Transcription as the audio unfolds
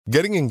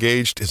Getting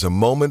engaged is a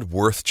moment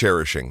worth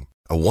cherishing.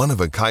 A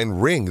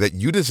one-of-a-kind ring that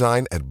you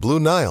design at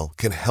Blue Nile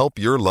can help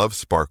your love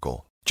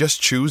sparkle.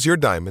 Just choose your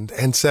diamond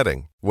and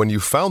setting. When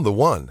you've found the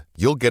one,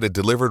 you'll get it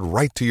delivered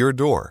right to your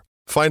door.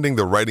 Finding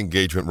the right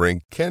engagement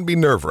ring can be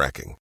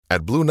nerve-wracking.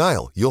 At Blue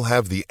Nile, you'll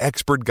have the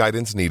expert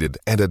guidance needed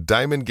and a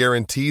diamond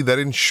guarantee that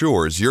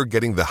ensures you're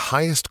getting the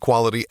highest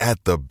quality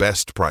at the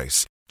best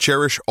price.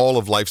 Cherish all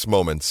of life's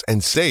moments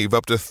and save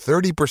up to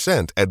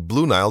 30% at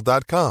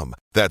BlueNile.com.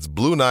 That's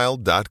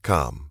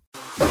BlueNile.com.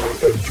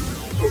 Entering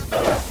the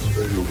Pat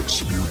Mayo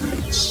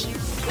Experience.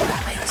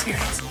 Pat Mayo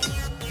Experience.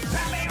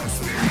 Pat Mayo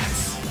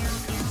Experience.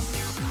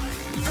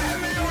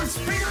 Pat Mayo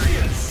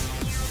Experience.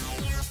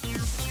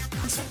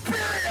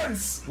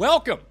 Experience.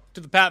 Welcome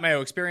to the Pat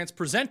Mayo Experience,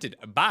 presented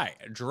by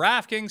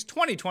DraftKings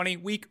 2020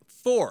 Week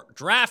 4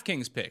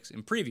 DraftKings picks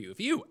and preview. If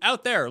you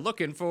out there are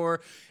looking for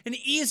an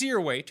easier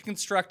way to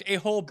construct a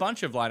whole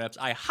bunch of lineups,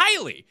 I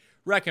highly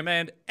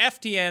recommend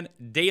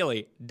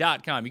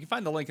FTNDaily.com. You can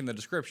find the link in the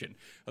description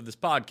of this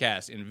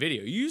podcast and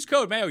video. Use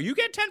code Mayo. You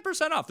get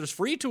 10% off. There's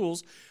free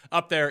tools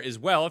up there as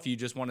well if you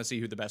just want to see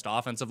who the best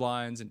offensive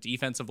lines and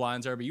defensive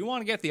lines are. But you want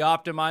to get the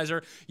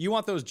optimizer. You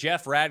want those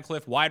Jeff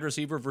Radcliffe wide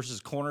receiver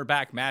versus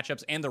cornerback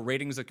matchups and the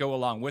ratings that go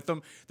along with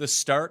them. The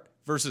start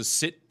versus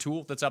sit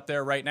tool that's up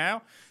there right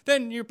now,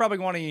 then you probably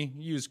want to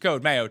use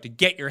code Mayo to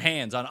get your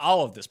hands on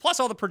all of this, plus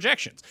all the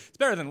projections. It's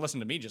better than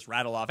listen to me just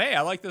rattle off, hey, I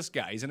like this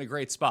guy. He's in a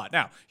great spot.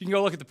 Now, you can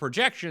go look at the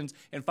projections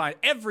and find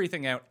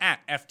everything out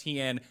at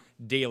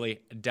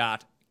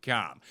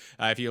FTNDaily.com.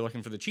 If you're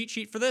looking for the cheat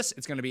sheet for this,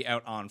 it's going to be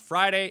out on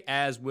Friday,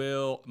 as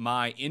will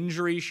my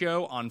injury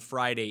show on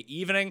Friday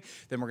evening.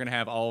 Then we're going to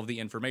have all of the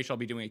information. I'll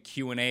be doing a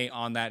Q&A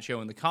on that show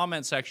in the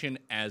comment section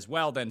as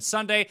well. Then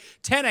Sunday,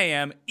 10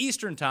 a.m.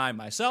 Eastern Time,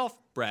 myself,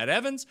 Brad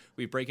Evans,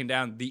 we're breaking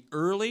down the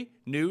early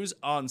news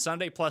on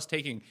Sunday, plus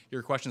taking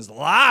your questions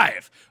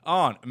live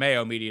on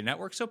Mayo Media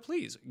Network. So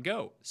please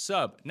go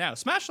sub now.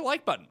 Smash the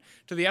like button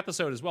to the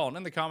episode as well. And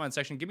in the comment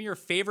section, give me your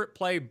favorite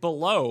play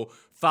below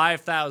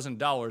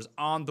 $5,000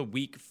 on the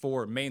Week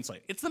 4 main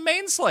slate. It's the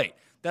main slate.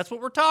 That's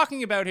what we're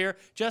talking about here.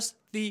 Just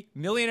the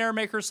Millionaire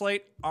Maker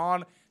slate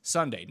on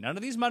Sunday. None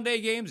of these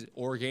Monday games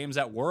or games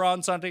that were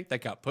on Sunday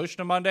that got pushed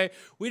to Monday.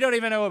 We don't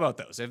even know about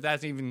those, if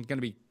that's even going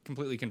to be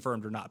completely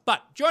confirmed or not.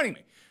 But joining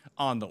me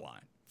on the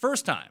line,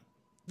 first time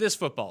this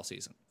football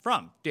season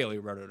from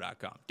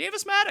DailyRoto.com,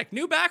 Davis Maddock,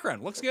 new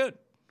background, looks good.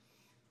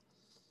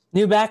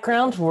 New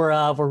background.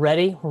 We're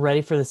ready. We're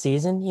ready for the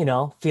season. You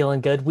know, feeling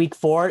good. Week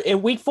 4.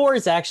 Week 4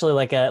 is actually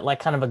like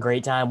kind of a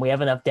great time. We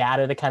have enough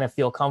data to kind of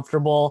feel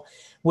comfortable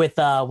with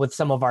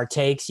some of our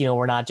takes. You know,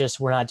 we're not just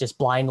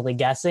blindly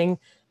guessing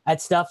at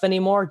stuff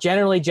anymore.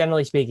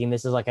 Generally speaking,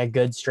 this is like a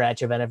good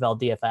stretch of NFL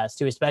DFS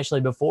too,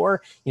 especially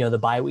before, you know, the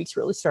bye weeks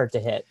really start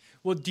to hit.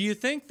 Well, do you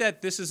think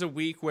that this is a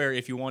week where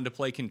if you wanted to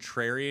play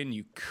contrarian,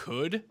 you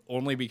could,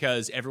 only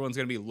because everyone's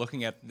going to be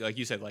looking at, like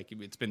you said, like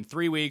it's been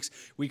 3 weeks.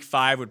 Week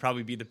 5 would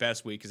probably be the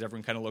best week because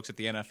everyone kind of looks at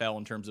the NFL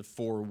in terms of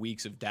 4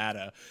 weeks of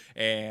data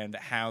and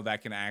how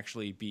that can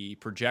actually be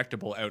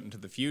projectable out into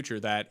the future,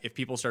 that if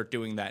people start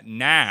doing that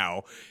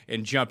now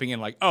and jumping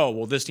in like, oh,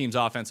 well, this team's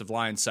offensive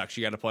line sucks,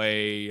 you got to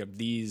play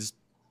these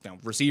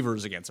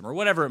receivers against them or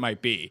whatever it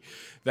might be,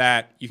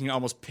 that you can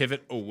almost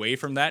pivot away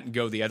from that and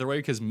go the other way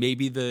because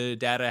maybe the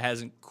data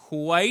hasn't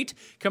quite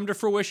come to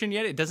fruition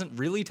yet. It doesn't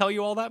really tell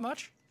you all that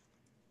much.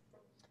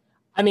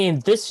 I mean,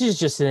 this is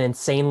just an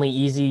insanely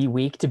easy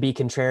week to be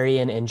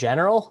contrarian in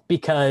general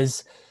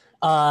because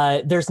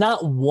there's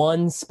not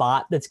one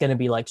spot that's going to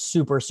be like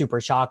super,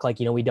 super shock. Like,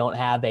 you know, we don't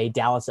have a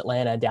Dallas,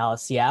 Atlanta,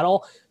 Dallas,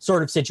 Seattle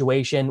sort of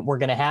situation. We're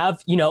going to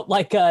have, you know,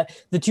 like the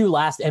 2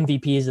 last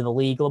MVPs of the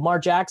league, Lamar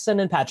Jackson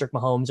and Patrick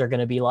Mahomes, are going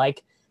to be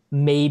like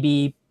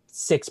maybe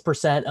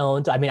 6%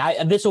 owned. I mean,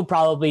 this will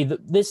probably,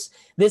 this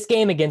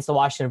game against the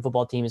Washington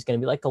football team is going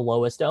to be like the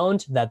lowest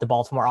owned that the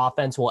Baltimore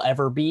offense will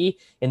ever be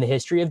in the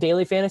history of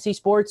daily fantasy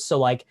sports. So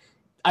like,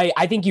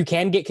 I think you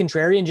can get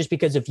contrarian just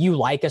because if you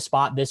like a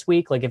spot this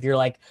week, like if you're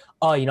like,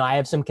 oh, you know, I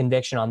have some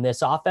conviction on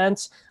this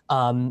offense,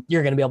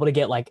 you're going to be able to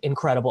get like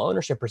incredible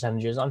ownership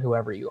percentages on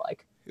whoever you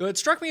like. It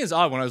struck me as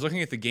odd when I was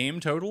looking at the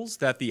game totals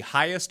that the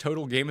highest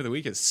total game of the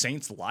week is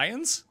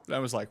Saints-Lions. I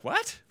was like,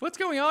 what? What's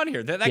going on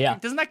here?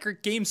 Doesn't that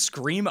game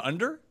scream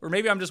under? Or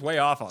maybe I'm just way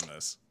off on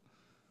this.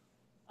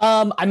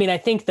 I mean, I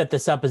think that the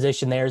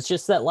supposition there is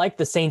just that like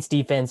the Saints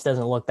defense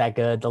doesn't look that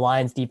good. The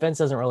Lions defense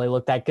doesn't really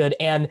look that good.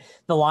 And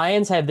the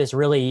Lions have this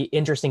really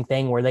interesting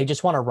thing where they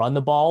just want to run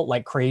the ball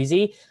like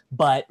crazy.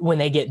 But when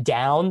they get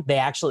down, they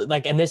actually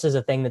like, and this is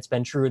a thing that's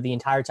been true the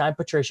entire time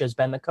Patricia's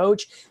been the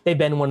coach. They've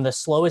been one of the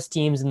slowest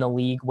teams in the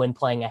league when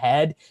playing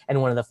ahead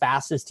and one of the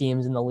fastest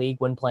teams in the league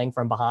when playing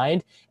from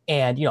behind.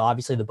 And, you know,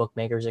 obviously the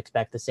bookmakers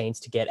expect the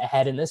Saints to get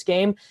ahead in this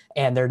game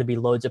and there to be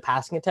loads of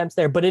passing attempts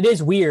there. But it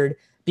is weird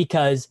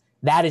because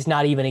that is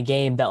not even a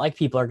game that like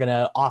people are going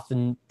to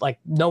often like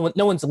no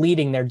one's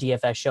leading their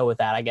DFS show with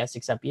that, I guess,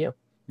 except you.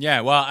 Yeah,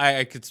 well,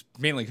 it's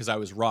mainly because I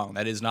was wrong.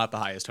 That is not the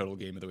highest total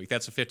game of the week.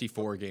 That's a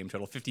 54 game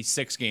total,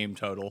 56 game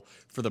total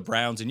for the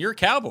Browns and your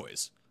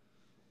Cowboys.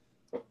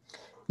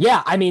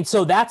 Yeah, I mean,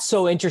 so that's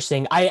so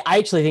interesting. I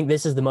actually think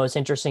this is the most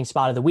interesting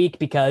spot of the week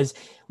because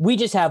we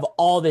just have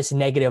all this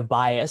negative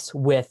bias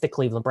with the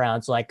Cleveland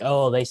Browns. Like,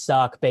 oh, they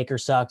suck. Baker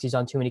sucks. He's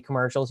on too many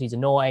commercials. He's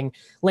annoying.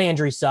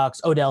 Landry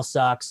sucks. Odell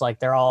sucks. Like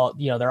they're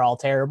all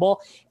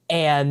terrible.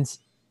 And,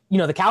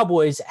 the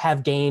Cowboys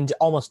have gained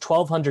almost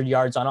 1,200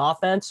 yards on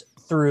offense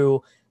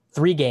through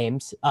 3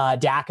 games.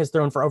 Dak has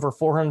thrown for over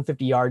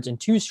 450 yards in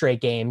 2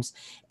 straight games.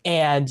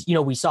 And,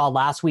 we saw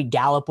last week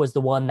Gallup was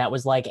the one that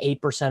was like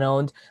 8%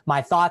 owned.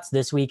 My thoughts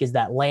this week is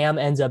that Lamb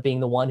ends up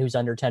being the one who's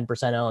under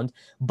 10% owned.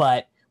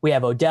 But we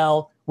have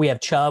Odell, we have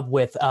Chubb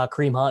with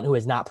Kareem Hunt, who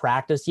has not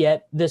practiced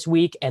yet this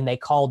week. And they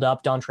called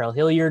up Dontrell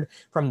Hilliard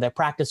from the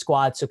practice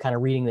squad. So kind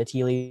of reading the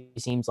tea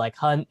leaves, seems like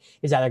Hunt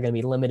is either going to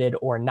be limited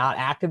or not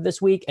active this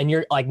week. And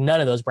you're like,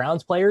 none of those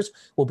Browns players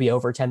will be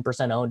over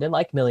 10% owned in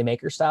like Millie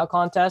Maker style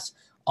contests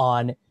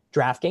on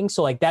DraftKings.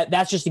 So like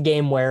that's just a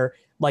game where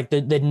like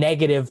the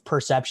negative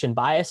perception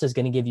bias is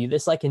going to give you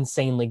this like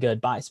insanely good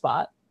buy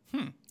spot.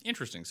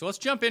 Interesting. So let's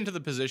jump into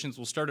the positions.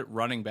 We'll start at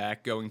running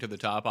back, going to the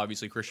top.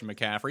 Obviously, Christian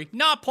McCaffrey,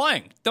 not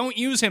playing. Don't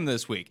use him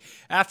this week.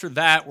 After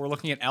that, we're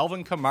looking at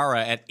Alvin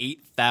Kamara at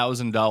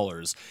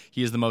 $8,000.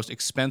 He is the most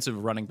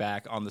expensive running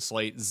back on the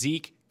slate.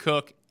 Zeke,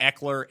 Cook,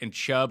 Eckler, and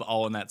Chubb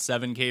all in that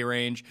 $7K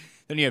range.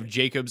 Then you have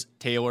Jacobs,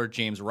 Taylor,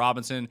 James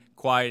Robinson,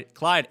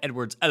 Clyde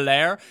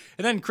Edwards-Helaire,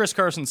 and then Chris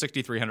Carson,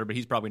 6,300, but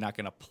he's probably not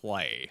going to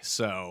play.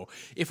 So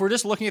if we're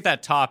just looking at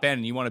that top end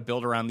and you want to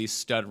build around these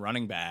stud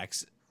running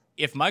backs,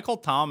 if Michael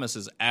Thomas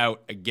is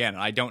out again,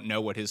 and I don't know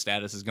what his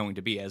status is going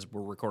to be as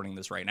we're recording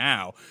this right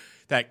now,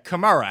 that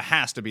Kamara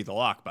has to be the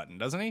lock button,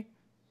 doesn't he?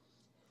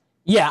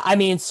 Yeah, I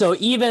mean, so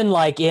even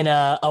like in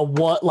a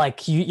what,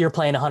 like you're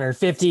playing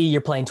 150,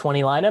 you're playing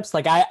 20 lineups.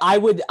 Like I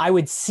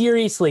would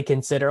seriously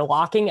consider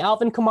locking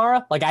Alvin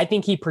Kamara. Like I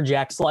think he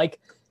projects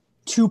like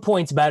 2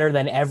 points better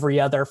than every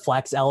other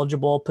flex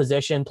eligible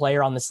position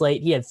player on the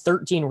slate. He had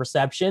 13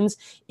 receptions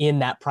in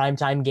that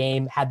primetime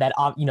game, had that,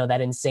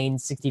 that insane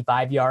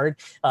 65-yard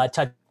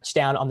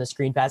touchdown on the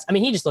screen pass. I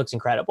mean, he just looks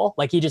incredible.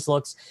 Like he just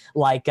looks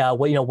like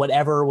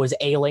whatever was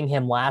ailing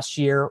him last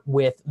year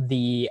with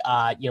the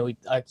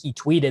he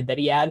tweeted that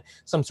he had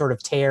some sort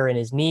of tear in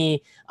his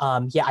knee.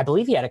 I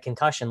believe he had a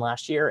concussion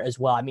last year as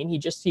well. I mean, he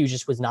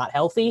just was not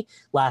healthy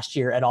last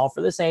year at all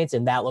for the Saints,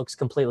 and that looks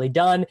completely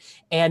done.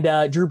 And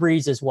Drew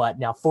Brees is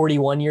now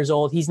 41 years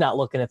old. He's not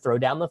looking to throw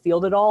down the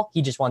field at all.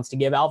 He just wants to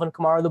give Alvin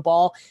Kamara the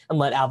ball and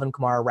let Alvin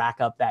Kamara rack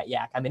up that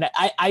yak. I mean,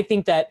 I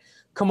think that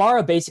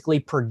Kamara basically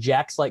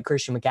projects like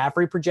Christian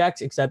McCaffrey projects,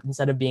 except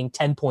instead of being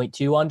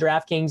 10.2 on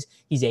DraftKings,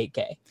 he's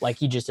 8K. Like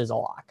he just is a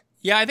lock.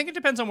 Yeah, I think it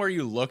depends on where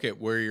you look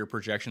at where your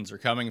projections are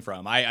coming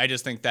from. I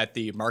just think that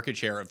the market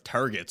share of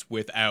targets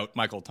without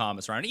Michael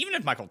Thomas around, even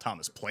if Michael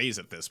Thomas plays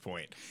at this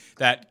point,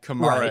 that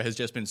Kamara has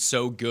just been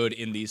so good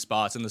in these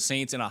spots. And the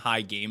Saints in a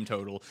high game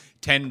total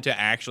tend to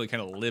actually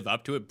kind of live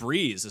up to it.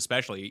 Breeze,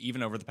 especially,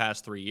 even over the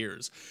past 3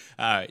 years,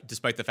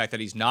 despite the fact that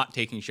he's not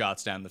taking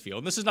shots down the field.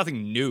 And this is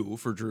nothing new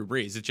for Drew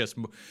Brees.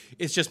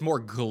 It's just more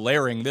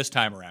glaring this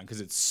time around because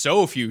it's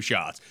so few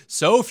shots,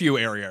 so few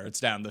air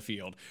yards down the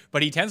field.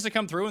 But he tends to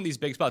come through in these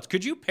big spots.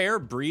 Could you pair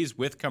Breeze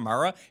with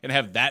Kamara and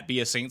have that be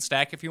a Saints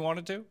stack if you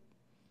wanted to?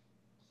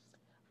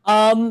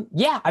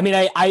 Yeah, I mean,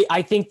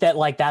 I think that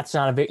like that's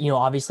not a very,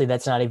 obviously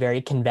that's not a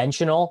very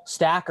conventional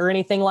stack or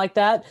anything like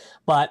that.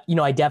 But,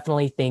 I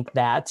definitely think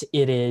that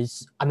it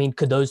is. I mean,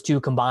 could those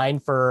two combine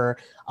for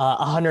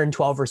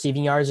 112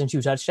 receiving yards and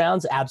 2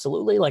 touchdowns?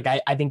 Absolutely. Like,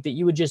 I think that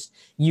you would just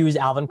use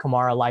Alvin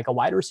Kamara like a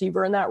wide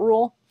receiver in that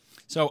rule.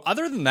 So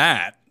other than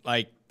that,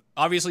 like,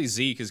 obviously,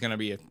 Zeke is going to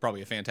be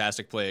probably a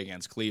fantastic play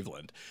against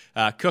Cleveland.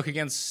 Cook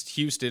against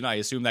Houston, I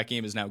assume that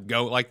game is now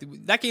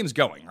that game's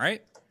going,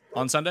 right?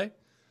 On Sunday?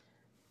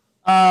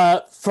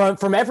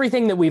 From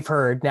everything that we've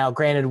heard, now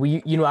granted,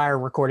 you and I are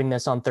recording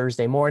this on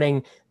Thursday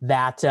morning,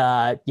 that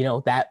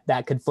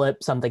that could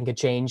flip, something could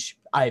change.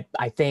 I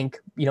think,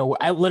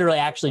 I literally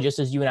actually, just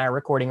as you and I are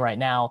recording right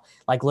now,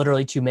 like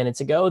literally 2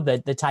 minutes ago,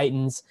 the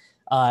Titans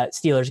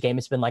Steelers game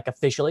has been like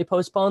officially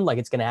postponed. Like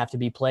it's going to have to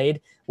be played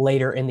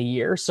later in the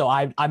year. So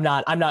I'm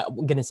not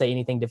going to say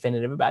anything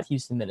definitive about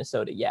Houston,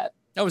 Minnesota yet.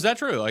 Oh, is that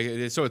true?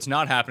 Like, so it's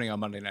not happening on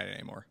Monday night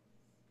anymore.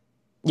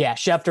 Yeah.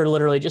 Schefter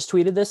literally just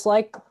tweeted this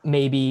like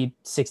maybe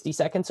 60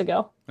 seconds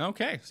ago.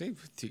 Okay. See,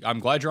 I'm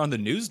glad you're on the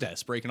news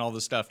desk breaking all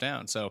this stuff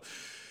down. So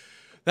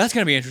that's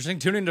going to be interesting.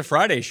 Tune into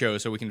Friday's show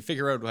so we can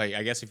figure out, like,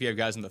 I guess if you have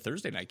guys in the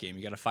Thursday night game,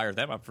 you got to fire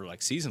them up for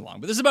like season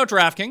long, but this is about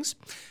DraftKings.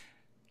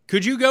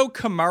 Could you go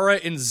Kamara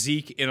and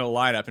Zeke in a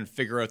lineup and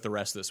figure out the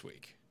rest this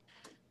week?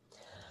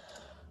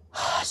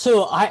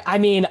 So, I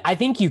mean, I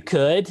think you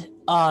could.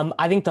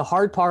 I think the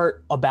hard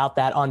part about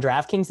that on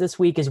DraftKings this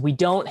week is we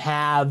don't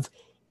have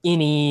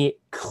any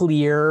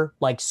clear,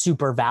 like,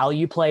 super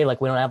value play. Like,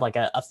 we don't have, like,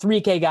 a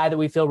 3K guy that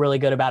we feel really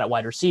good about at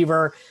wide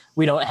receiver.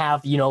 We don't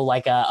have,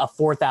 like, a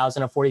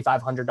 $4,000, a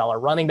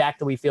 $4,500 running back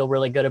that we feel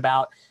really good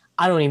about.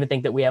 I don't even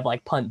think that we have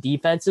like punt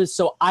defenses.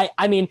 So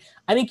I mean,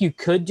 I think you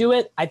could do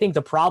it. I think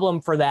the problem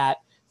for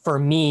that, for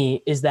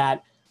me, is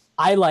that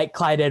I like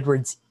Clyde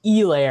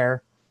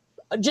Edwards-Helaire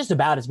just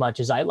about as much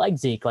as I like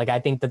Zeke. Like, I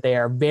think that they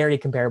are very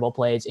comparable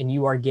plays, and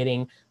you are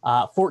getting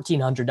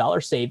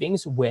 $1,400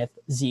 savings with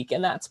Zeke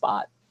in that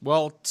spot.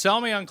 Well,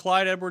 tell me on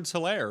Clyde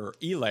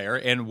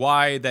Edwards-Helaire and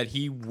why that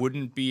he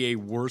wouldn't be a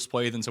worse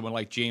play than someone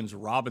like James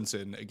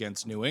Robinson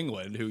against New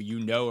England,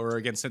 or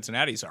against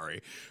Cincinnati,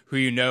 who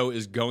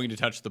is going to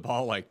touch the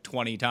ball like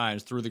 20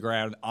 times through the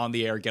ground, on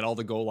the air, get all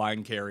the goal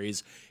line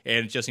carries,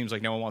 and it just seems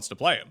like no one wants to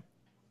play him.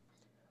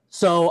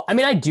 So, I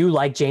mean, I do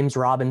like James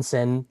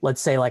Robinson,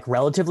 let's say, like,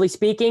 relatively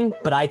speaking,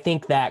 but I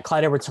think that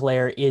Clyde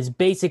Edwards-Helaire is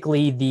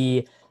basically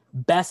the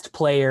best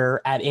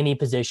player at any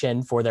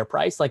position for their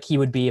price. Like, he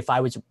would be, if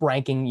I was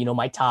ranking,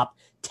 my top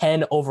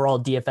 10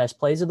 overall DFS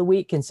plays of the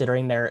week,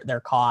 considering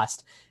their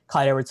cost,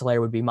 Clyde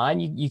Edwards-Helaire would be mine.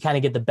 You kind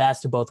of get the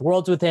best of both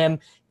worlds with him.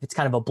 It's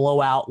kind of a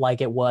blowout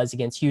like it was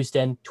against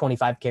Houston,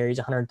 25 carries,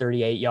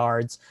 138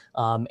 yards,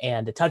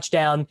 and a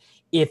touchdown.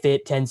 If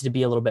it tends to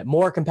be a little bit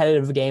more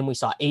competitive a game, we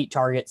saw 8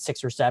 targets,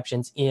 6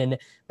 receptions in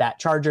that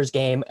Chargers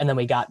game. And then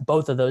we got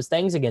both of those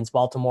things against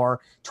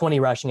Baltimore, 20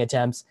 rushing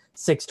attempts,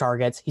 6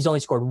 targets. He's only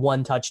scored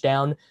 1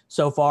 touchdown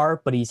so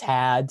far, but he's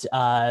had,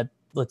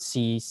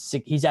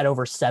 he's had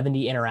over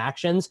 70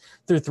 interactions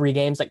through 3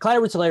 games. Like, Clyde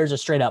Edwards-Helaire is a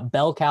straight up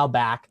bell cow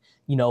back,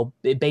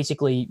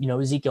 basically,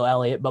 Ezekiel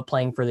Elliott, but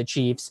playing for the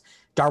Chiefs.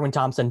 Darwin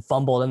Thompson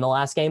fumbled in the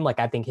last game. Like,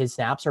 I think his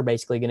snaps are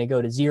basically going to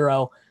go to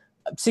 0.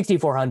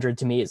 6,400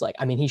 to me is like,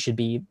 I mean, he should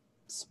be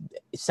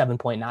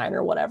 7.9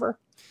 or whatever.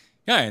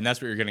 Yeah, and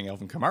that's what you're getting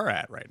Alvin Kamara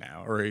at right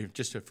now. Or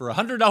just for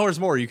 $100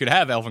 more, you could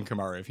have Alvin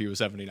Kamara if he was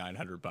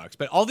 $7,900.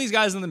 But all these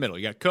guys in the middle,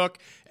 you got Cook,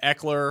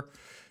 Eckler,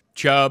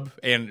 Chubb,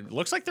 and it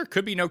looks like there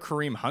could be no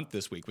Kareem Hunt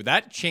this week. Would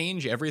that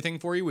change everything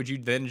for you? Would you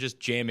then just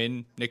jam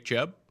in Nick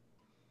Chubb?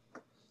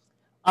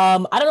 I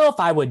don't know if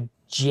I would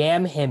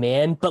jam him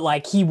in, but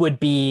like he would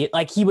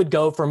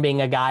go from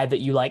being a guy that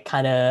you like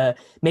kind of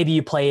maybe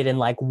you played in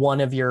like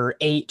one of your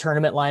 8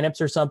 tournament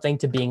lineups or something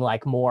to being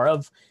like more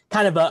of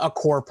kind of a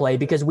core play,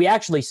 because we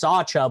actually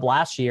saw Chubb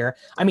last year.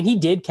 I mean, he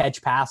did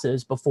catch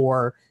passes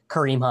before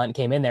Kareem Hunt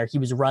came in there. He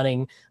was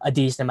running a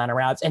decent amount of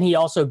routes, and he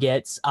also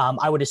gets,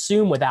 I would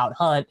assume without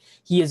Hunt,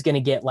 he is going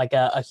to get like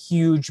a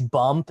huge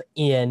bump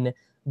in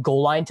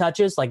goal line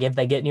touches. Like, if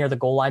they get near the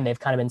goal line, they've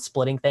kind of been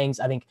splitting things.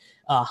 I think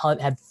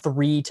Hunt had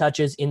 3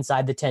 touches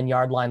inside the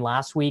 10-yard line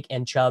last week,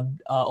 and Chubb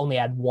only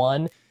had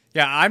 1.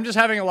 Yeah, I'm just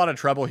having a lot of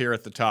trouble here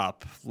at the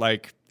top.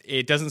 Like,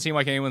 it doesn't seem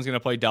like anyone's going to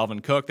play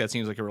Dalvin Cook. That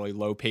seems like a really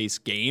low-pace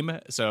game.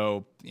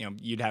 So,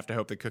 you'd have to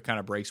hope that Cook kind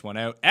of breaks one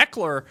out.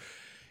 Eckler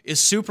is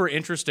super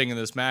interesting in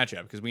this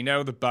matchup because we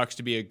know the Bucs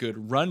to be a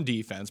good run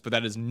defense, but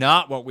that is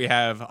not what we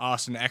have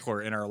Austin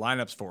Eckler in our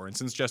lineups for. And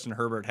since Justin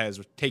Herbert has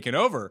taken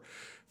over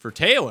for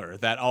Taylor,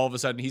 that all of a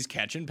sudden he's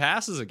catching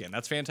passes again.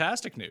 That's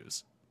fantastic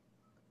news.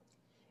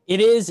 It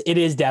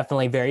is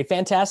definitely very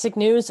fantastic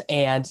news.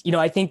 And,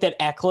 I think that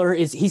Eckler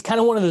he's kind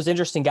of one of those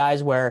interesting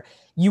guys where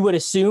you would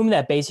assume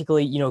that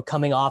basically,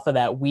 coming off of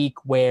that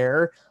week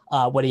where,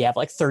 what do you have,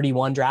 like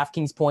 31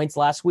 DraftKings points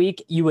last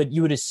week? You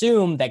would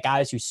assume that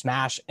guys who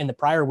smash in the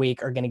prior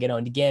week are going to get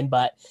owned again.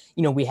 But,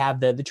 we have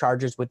the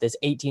Chargers with this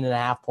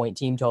 18.5 point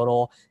team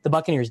total. The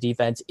Buccaneers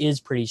defense is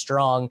pretty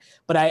strong,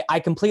 but I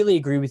completely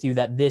agree with you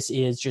that this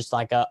is just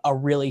like a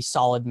really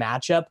solid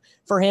matchup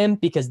for him,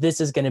 because this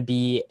is going to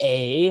be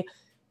a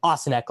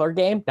Austin Eckler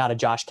game, not a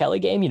Josh Kelly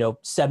game.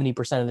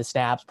 70% of the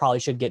snaps probably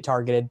should get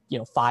targeted,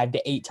 5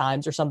 to 8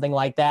 times or something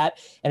like that.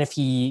 And if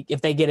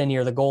they get in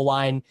near the goal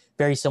line,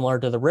 very similar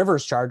to the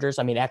Rivers Chargers,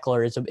 I mean,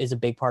 Eckler is a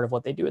big part of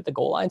what they do at the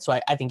goal line. So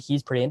I think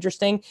he's pretty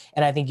interesting.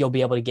 And I think you'll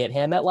be able to get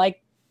him at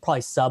like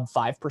probably sub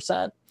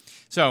 5%.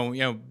 So,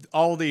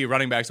 all the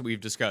running backs that we've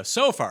discussed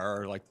so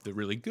far are like the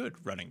really good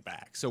running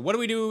backs. So what do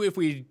we do if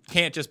we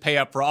can't just pay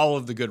up for all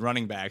of the good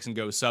running backs and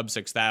go sub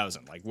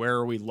 6,000? Like, where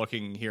are we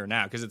looking here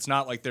now? Because it's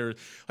not like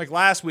like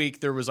last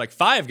week, there was like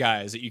 5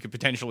 guys that you could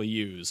potentially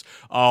use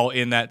all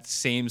in that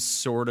same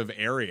sort of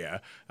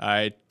area.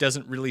 It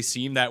doesn't really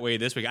seem that way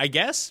this week. I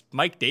guess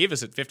Mike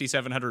Davis at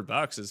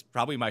 $5,700 is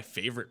probably my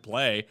favorite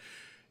play.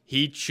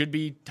 He should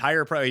be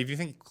higher price. If you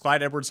think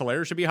Clyde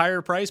Edwards-Helaire should be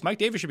higher price, Mike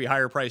Davis should be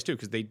higher price too,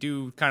 because they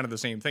do kind of the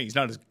same thing. He's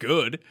not as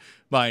good,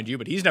 mind you,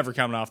 but he's never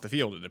coming off the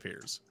field, it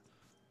appears.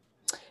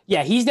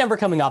 Yeah, he's never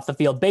coming off the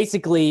field.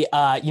 Basically,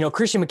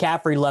 Christian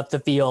McCaffrey left the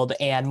field,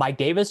 and Mike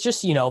Davis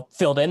just,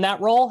 filled in that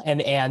role.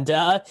 And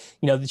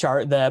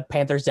the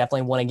Panthers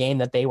definitely won a game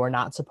that they were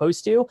not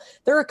supposed to.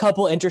 There are a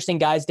couple interesting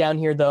guys down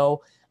here,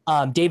 though.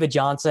 David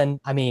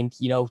Johnson, I mean,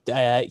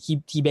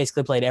 he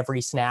basically played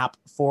every snap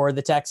for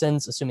the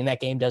Texans, assuming that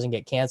game doesn't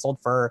get canceled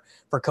for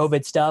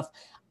COVID stuff.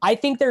 I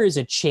think there is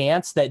a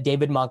chance that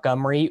David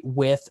Montgomery,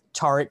 with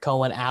Tariq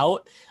Cohen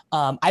out,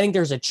 I think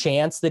there's a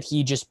chance that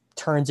he just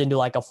turns into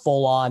like a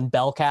full-on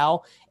bell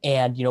cow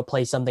and,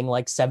 plays something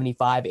like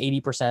 75,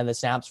 80% of the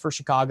snaps for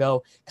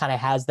Chicago, kind of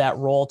has that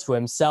role to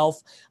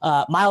himself.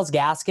 Myles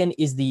Gaskin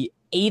is the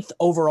 8th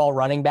overall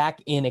running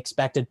back in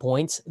expected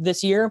points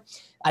this year.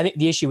 I think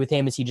the issue with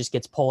him is he just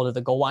gets pulled at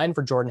the goal line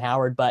for Jordan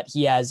Howard, but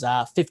he has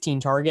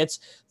 15 targets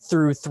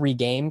through 3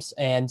 games.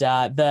 And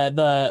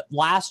the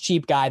last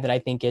cheap guy that I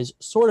think is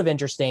sort of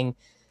interesting,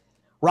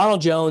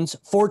 Ronald Jones,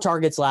 4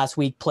 targets last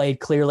week,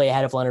 played clearly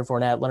ahead of Leonard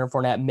Fournette. Leonard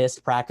Fournette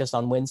missed practice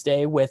on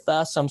Wednesday with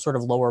some sort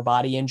of lower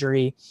body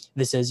injury.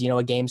 This is,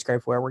 a game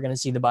script where we're going to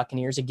see the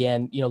Buccaneers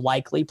again,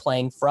 likely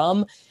playing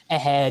from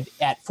ahead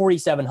at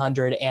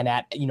 4,700 and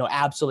at,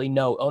 absolutely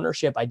no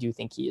ownership. I do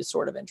think he is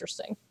sort of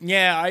interesting.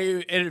 Yeah,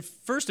 it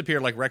first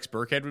appeared like Rex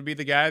Burkhead would be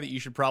the guy that you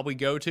should probably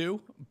go to,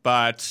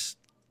 but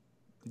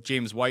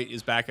James White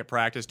is back at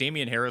practice.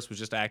 Damian Harris was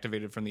just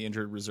activated from the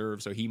injured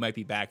reserve, so he might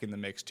be back in the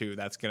mix too.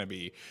 That's going to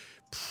be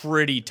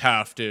pretty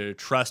tough to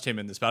trust him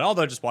in this spot,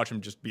 although just watch him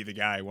just be the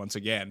guy once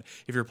again.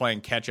 If you're playing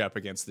catch up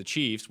against the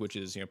Chiefs, which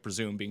is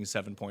presumed being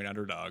 7-point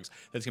underdogs,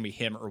 that's going to be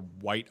him or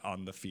White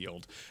on the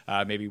field.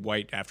 Maybe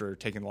White after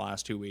taking the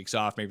last 2 weeks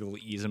off, maybe they'll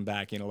ease him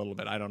back in a little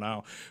bit. I don't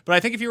know. But I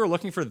think if you were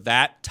looking for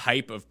that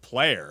type of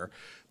player,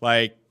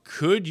 like,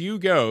 could you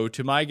go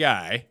to my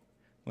guy?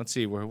 Let's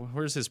see,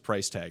 where's his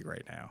price tag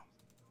right now?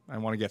 I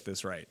want to get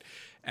this right.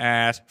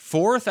 At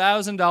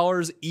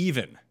 $4,000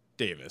 even,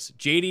 Davis,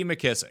 J.D.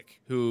 McKissic,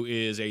 who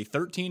is a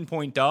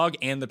 13-point dog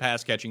and the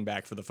pass-catching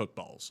back for the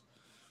Footballs.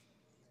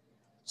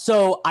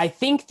 So I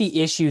think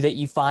the issue that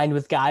you find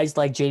with guys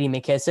like J.D.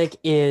 McKissic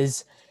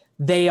is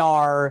they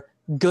are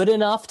good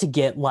enough to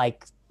get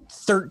like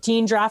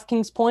 13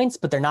 DraftKings points,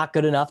 but they're not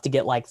good enough to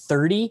get like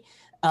 30.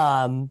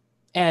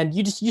 And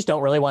you just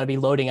don't really want to be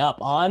loading up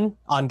on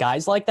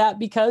guys like that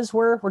because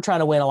we're trying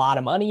to win a lot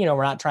of money.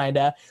 We're not trying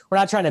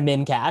to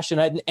min cash.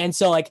 And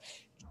so like,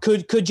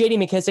 could JD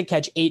McKissic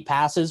catch 8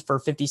 passes for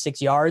 56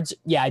 yards?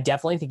 Yeah, I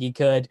definitely think he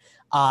could.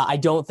 I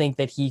don't think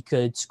that he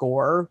could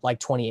score like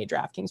 28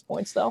 DraftKings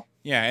points though.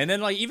 Yeah, and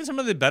then like even some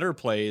of the better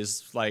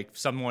plays, like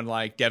someone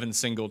like Devin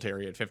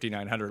Singletary at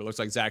 5,900, it looks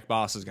like Zach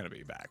Moss is going to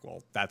be back.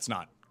 Well, that's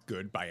not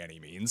good by any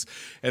means.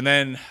 And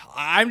then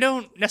I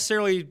don't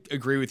necessarily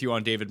agree with you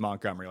on David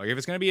Montgomery. Like if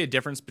it's going to be a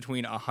difference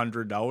between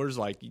 $100,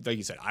 like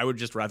you said, I would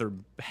just rather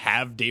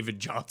have David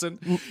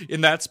Johnson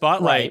in that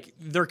spot. Right. Like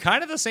they're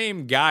kind of the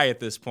same guy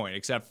at this point,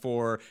 except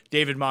for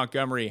David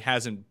Montgomery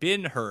hasn't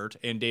been hurt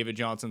and David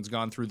Johnson's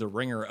gone through the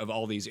ringer of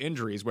all these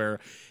injuries where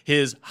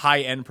his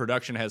high end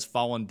production has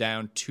fallen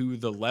down to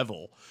the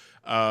level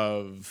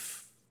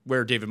of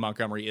where David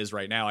Montgomery is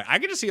right now. I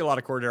get to see a lot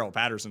of Cordero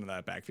Patterson in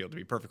that backfield, to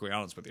be perfectly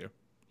honest with you.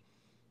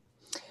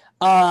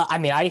 I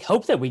mean, I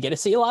hope that we get to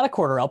see a lot of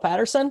Cordarrelle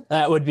Patterson.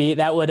 That would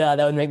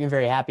make me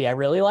very happy. I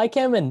really like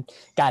him and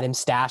got him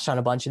stashed on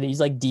a bunch of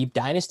these like deep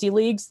dynasty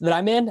leagues that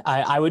I'm in.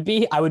 I would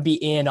be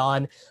in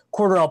on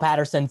Cordarrelle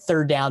Patterson,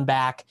 third down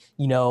back,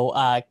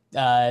 get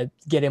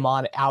him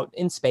on out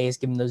in space,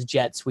 give him those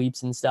jet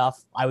sweeps and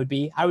stuff. I would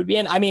be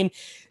in. I mean,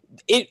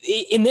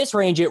 in this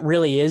range, it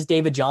really is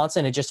David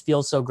Johnson. It just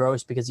feels so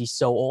gross because he's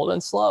so old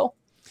and slow.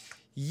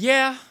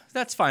 Yeah,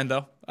 that's fine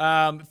though.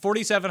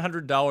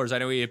 $4,700. I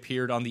know he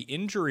appeared on the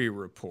injury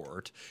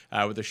report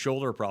with a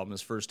shoulder problem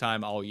his first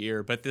time all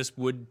year, but this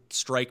would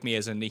strike me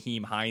as a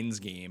Nyheim Hines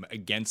game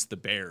against the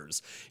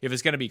Bears. If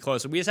it's going to be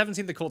close, we just haven't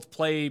seen the Colts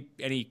play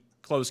any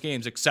close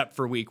games except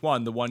for week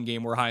 1, the one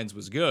game where Hines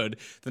was good.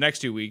 The next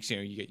 2 weeks,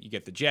 you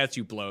get the Jets,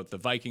 you blow out the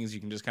Vikings,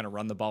 you can just kind of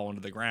run the ball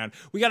into the ground.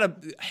 We got a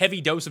heavy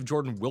dose of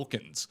Jordan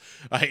Wilkins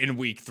in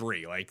week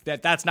 3. Like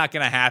that's not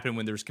going to happen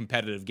when there's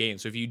competitive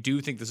games. So if you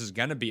do think this is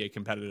going to be a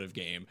competitive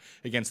game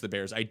against the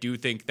Bears, I do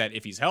think that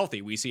if he's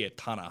healthy, we see a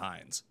ton of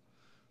Hines.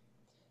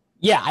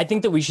 Yeah, I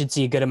think that we should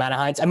see a good amount of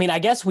Hines. I mean, I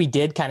guess we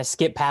did kind of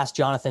skip past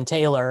Jonathan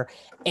Taylor,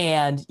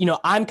 and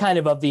I'm kind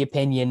of the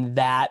opinion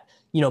that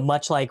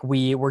much like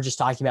we were just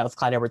talking about with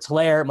Clyde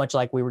Edwards-Helaire, much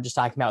like we were just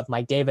talking about with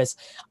Mike Davis,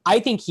 I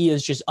think he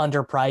is just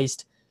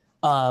underpriced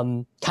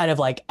kind of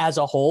like as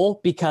a whole,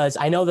 because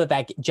I know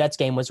that Jets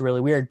game was really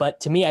weird. But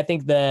to me, I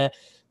think the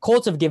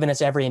Colts have given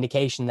us every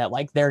indication that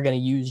like they're going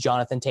to use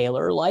Jonathan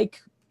Taylor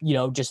like,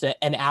 just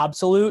an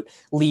absolute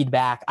lead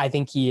back. I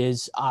think he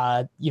is,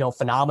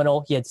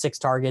 phenomenal. He had 6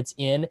 targets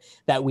in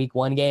that week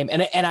 1 game.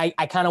 And I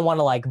kind of want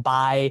to like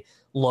buy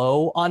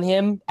low on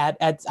him at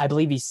I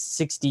believe he's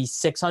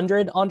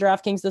 6,600 on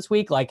DraftKings this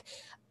week. Like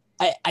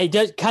I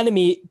just kind of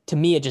to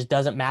me, it just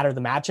doesn't matter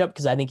the matchup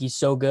because I think he's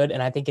so good.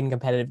 And I think in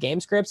competitive game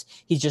scripts,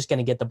 he's just going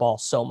to get the ball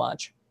so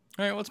much.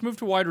 All right, let's move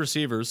to wide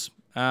receivers.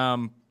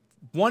 One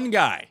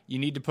guy you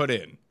need to put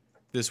in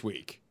this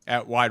week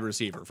at wide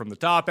receiver from the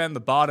top end,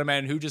 the bottom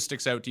end, who just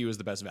sticks out to you as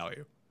the best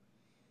value?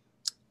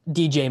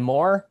 DJ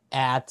Moore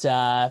at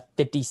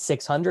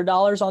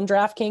 $5,600 on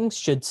DraftKings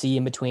should see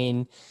in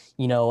between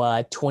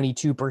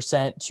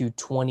 22% to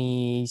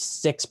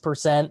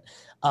 26%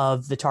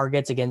 of the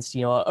targets against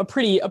a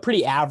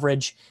pretty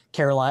average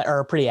Carolina or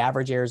a pretty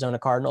average Arizona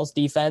Cardinals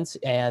defense.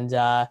 And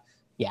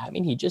I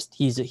mean, he's just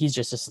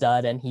a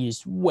stud, and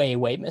he's way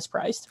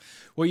mispriced.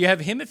 Well, you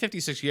have him at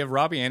 56. You have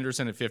Robbie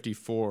Anderson at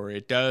 54.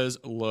 It does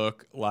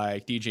look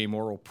like DJ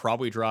Moore will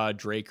probably draw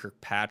Drake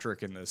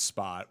Kirkpatrick in this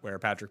spot, where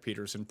Patrick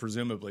Peterson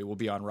presumably will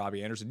be on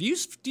Robbie Anderson. Do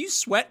you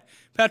sweat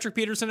Patrick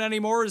Peterson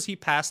anymore, or is he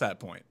past that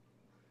point?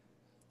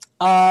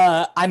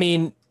 I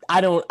mean,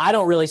 I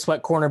don't really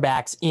sweat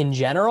cornerbacks in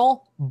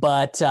general,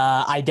 but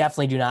I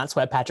definitely do not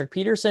sweat Patrick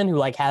Peterson, who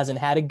like hasn't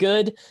had a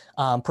good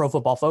Pro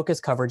Football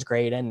Focus coverage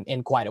grade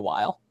in quite a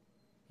while.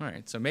 All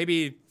right, so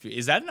maybe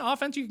is that an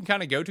offense you can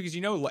kind of go to? Because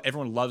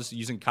everyone loves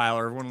using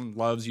Kyler, everyone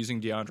loves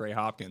using DeAndre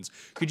Hopkins.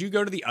 Could you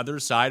go to the other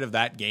side of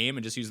that game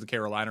and just use the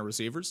Carolina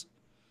receivers?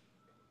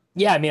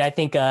 Yeah, I mean, I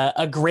think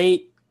a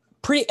great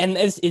and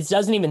it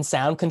doesn't even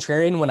sound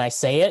contrarian when I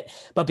say it,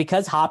 but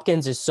because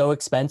Hopkins is so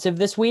expensive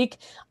this week,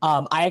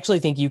 I actually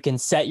think you can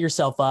set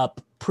yourself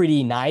up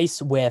pretty nice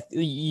with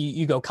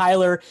you go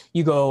Kyler,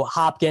 you go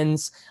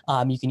Hopkins,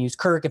 you can use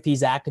Kirk if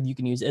he's active, you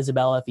can use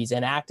Isabella if he's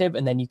inactive,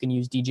 and then you can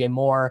use DJ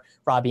Moore,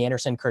 Robbie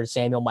Anderson, Curtis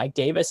Samuel, Mike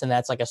Davis, and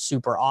that's like a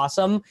super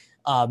awesome.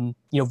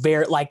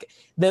 Very like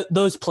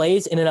those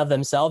plays in and of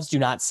themselves do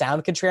not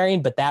sound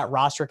contrarian, but that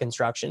roster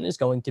construction is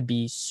going to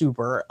be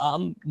super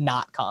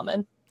not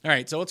common. All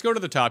right, so let's go to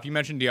the top. You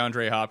mentioned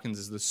DeAndre Hopkins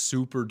is the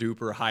super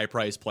duper high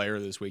price player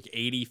this week,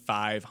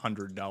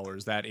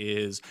 $8,500. That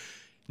is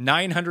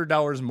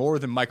 $900 more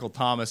than Michael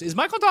Thomas. Is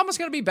Michael Thomas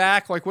going to be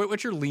back? Like,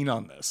 what's your lean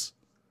on this?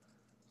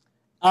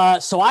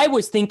 So I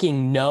was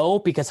thinking no,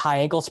 because high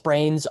ankle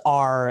sprains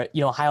are,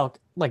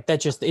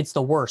 it's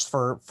the worst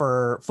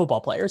for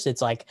football players.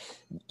 It's like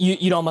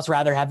you'd almost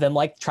rather have them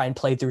like try and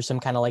play through some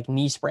kind of like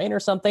knee sprain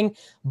or something.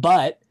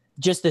 But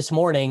just this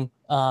morning,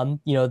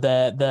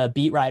 the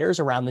beat writers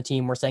around the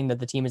team were saying that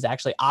the team is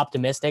actually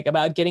optimistic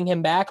about getting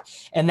him back.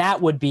 And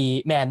that would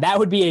be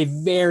a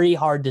very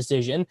hard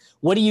decision.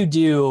 What do you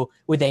do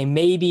with a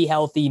maybe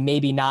healthy,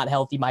 maybe not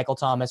healthy Michael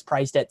Thomas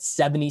priced at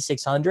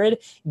 $7,600,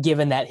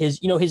 given that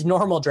his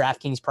normal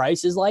DraftKings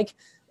price is like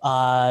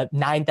 $9,000,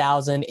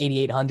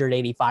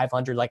 $8,800,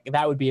 $8,500? Like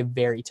that would be a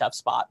very tough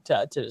spot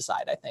to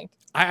decide, I think.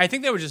 I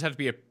think that would just have to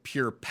be a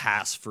pure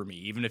pass for me,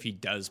 even if he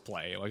does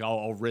play. Like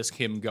I'll risk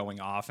him going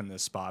off in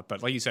this spot.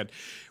 But like you said,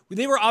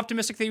 they were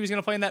optimistic that he was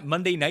going to play in that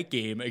Monday night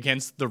game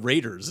against the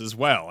Raiders as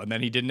well, and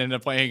then he didn't end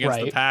up playing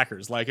against the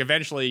Packers. Like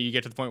eventually, you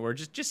get to the point where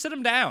just sit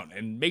him down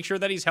and make sure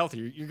that he's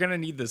healthy. You're going to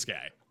need this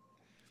guy.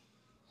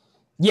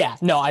 Yeah,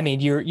 no, I mean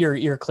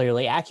you're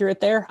clearly accurate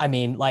there. I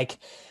mean, like.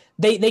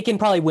 They can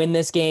probably win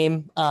this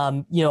game,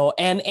 and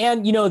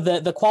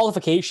the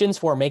qualifications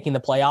for making the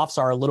playoffs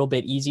are a little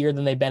bit easier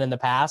than they've been in the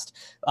past,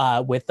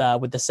 with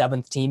the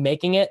seventh team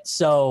making it.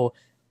 So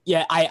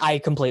yeah,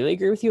 I completely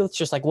agree with you. It's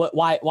just like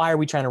why are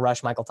we trying to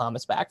rush Michael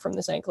Thomas back from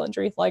this ankle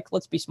injury? Like,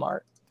 let's be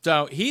smart.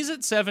 So he's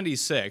at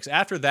 76.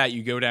 After that,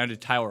 you go down to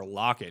Tyler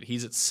Lockett.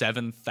 He's at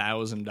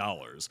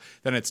 $7,000.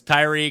 Then it's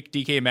Tyreek,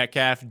 DK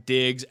Metcalf,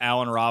 Diggs,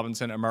 Allen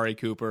Robinson, Amari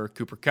Cooper,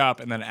 Cooper Kupp,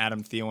 and then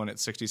Adam Thielen at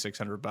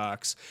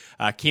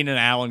 $6,600. Keenan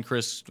Allen,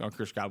 Chris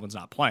Godwin's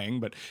not playing,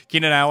 but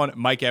Keenan Allen,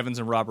 Mike Evans,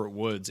 and Robert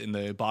Woods in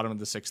the bottom of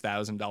the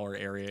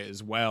 $6,000 area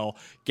as well.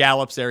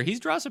 Gallup's there. He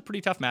draws a pretty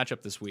tough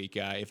matchup this week.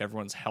 If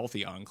everyone's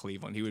healthy on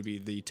Cleveland, he would be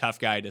the tough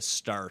guy to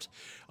start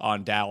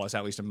on Dallas,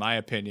 at least in my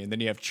opinion. Then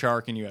you have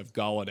Chark and you have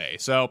Golladay.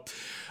 So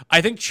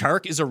I think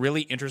Chark is a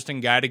really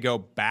interesting guy to go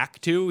back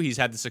to. He's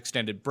had this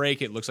extended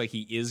break. It looks like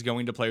he is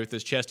going to play with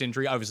this chest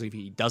injury. Obviously, if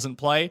he doesn't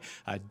play,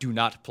 do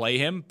not play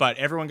him. But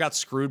everyone got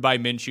screwed by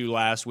Minshew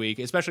last week,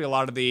 especially a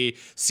lot of the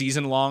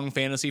season-long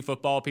fantasy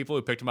football people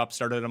who picked him up,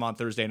 started him on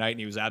Thursday night,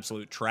 and he was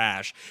absolute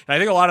trash. And I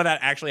think a lot of that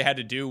actually had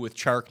to do with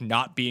Chark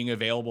not being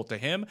available to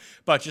him,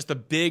 but just the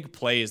big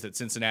plays that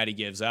Cincinnati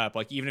gives up.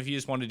 Like, even if you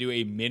just want to do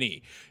a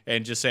mini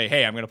and just say,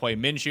 hey, I'm going to play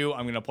Minshew,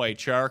 I'm going to play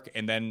Chark,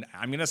 and then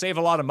I'm going to save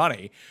a lot of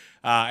money.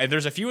 And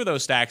there's a few of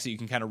those stacks that you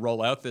can kind of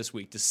roll out this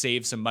week to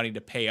save some money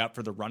to pay up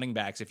for the running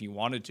backs if you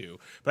wanted to.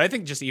 But I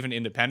think just even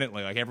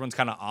independently, like everyone's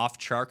kind of off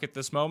Chark at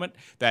this moment,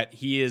 that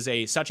he is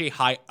such a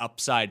high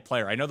upside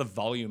player. I know the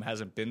volume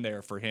hasn't been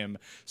there for him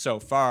so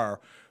far,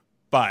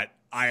 but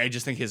I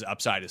just think his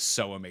upside is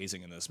so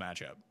amazing in this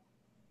matchup.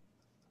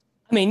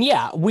 I mean,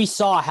 yeah, we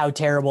saw how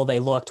terrible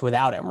they looked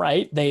without him,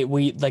 right? They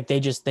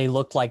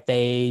looked like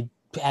they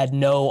had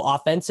no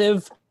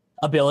offensive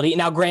ability.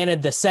 Now,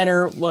 granted, the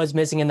center was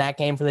missing in that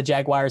game for the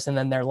Jaguars, and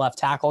then their left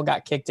tackle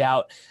got kicked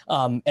out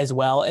as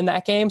well in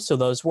that game. So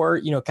those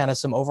were, kind of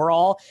some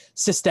overall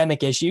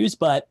systemic issues.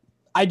 But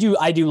I do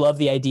love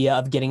the idea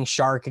of getting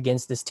Chark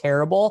against this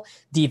terrible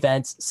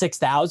defense,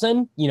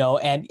 6,000.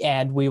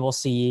 And we will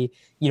see.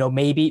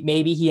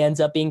 Maybe he ends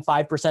up being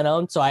 5%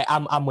 owned. So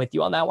I'm with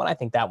you on that one. I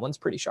think that one's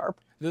pretty sharp.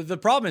 The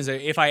problem is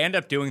that if I end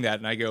up doing that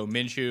and I go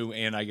Minshew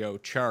and I go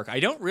Chark, I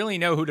don't really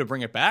know who to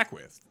bring it back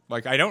with.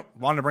 Like, I don't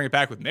want to bring it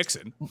back with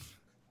Mixon.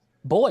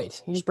 Boyd.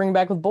 You just bring it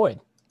back with Boyd.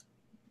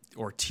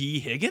 Or T.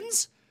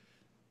 Higgins?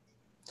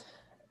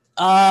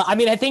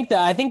 I think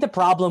the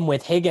problem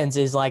with Higgins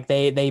is like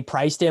they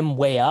priced him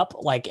way up.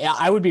 Like,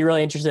 I would be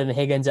really interested in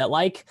Higgins at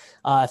like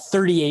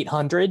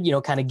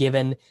 3,800, kind of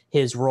given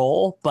his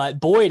role. But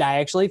Boyd, I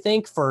actually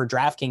think for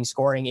DraftKings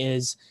scoring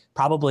is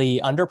probably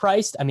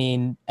underpriced. I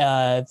mean,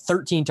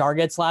 13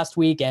 targets last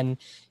week, and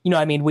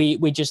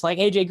we just like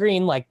AJ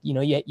Green, like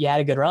you had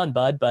a good run,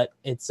 bud, but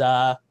it's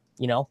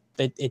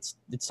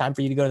it's time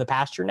for you to go to the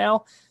pasture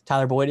now.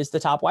 Tyler Boyd is the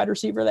top wide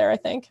receiver there, I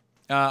think.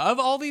 Of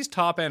all these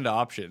top-end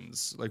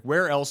options, like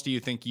where else do you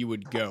think you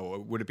would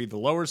go? Would it be the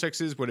lower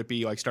sixes? Would it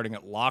be like starting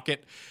at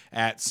Lockett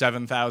at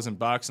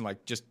 $7,000 and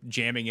like just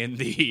jamming in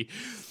the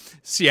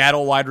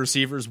Seattle wide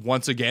receivers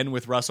once again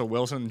with Russell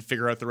Wilson and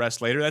figure out the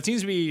rest later. That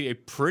seems to be a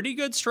pretty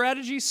good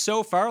strategy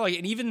so far. Like,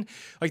 and even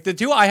like the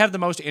two I have the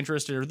most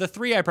interest in, or the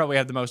three I probably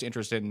have the most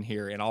interest in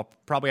here, and I'll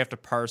probably have to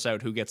parse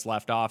out who gets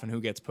left off and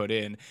who gets put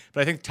in.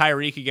 But I think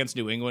Tyreek against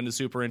New England is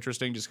super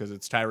interesting just because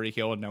it's Tyreek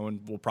Hill and no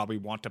one will probably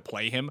want to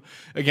play him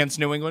against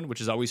New England,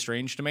 which is always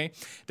strange to me.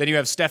 Then you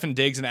have Stefan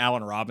Diggs and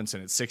Allen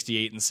Robinson at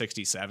 68 and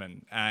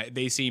 67.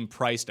 They seem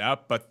priced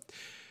up, but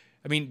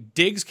I mean,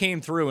 Diggs came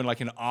through in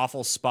like an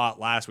awful spot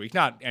last week.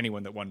 Not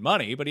anyone that won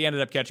money, but he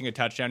ended up catching a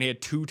touchdown. He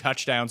had 2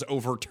 touchdowns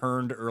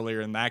overturned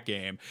earlier in that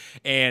game.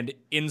 And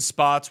in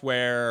spots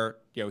where,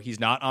 you know, he's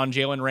not on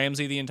Jalen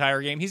Ramsey the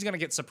entire game, he's going to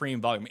get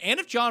supreme volume. And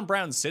if John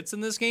Brown sits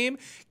in this game,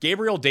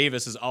 Gabriel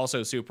Davis is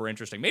also super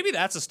interesting. Maybe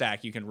that's a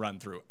stack you can run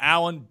through.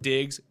 Allen,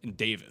 Diggs, and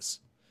Davis.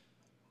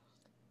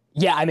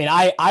 Yeah, I mean,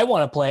 I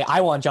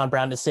want John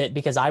Brown to sit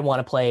because I want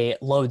to play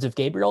loads of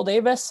Gabriel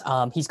Davis.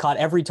 He's caught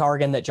every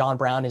target that John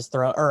Brown has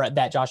thrown, or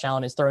that Josh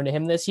Allen has thrown to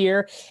him this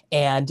year.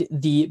 And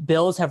the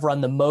Bills have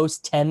run the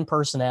most 10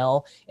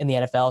 personnel in the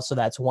NFL. So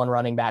that's 1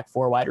 running back,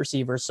 4 wide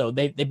receivers. So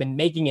they've been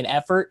making an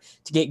effort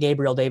to get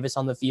Gabriel Davis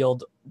on the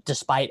field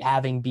despite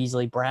having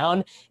Beasley,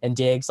 Brown, and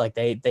Diggs. Like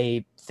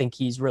they think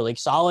he's really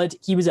solid.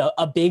 He was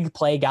a big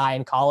play guy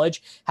in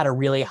college, had a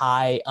really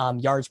high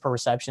yards per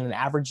reception and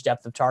average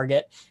depth of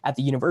target at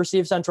the University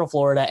of Central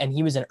Florida. And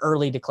he was an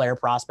early declare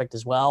prospect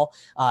as well,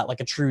 like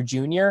a true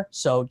junior.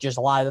 So just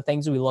a lot of the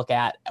things we look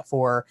at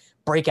for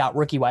breakout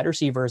rookie wide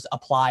receivers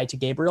apply to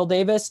Gabriel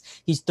Davis.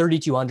 He's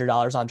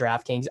 $3,200 on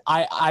DraftKings.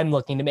 I'm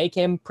looking to make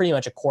him pretty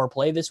much a core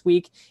play this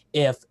week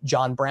if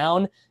John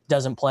Brown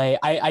doesn't play.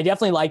 I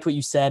definitely liked what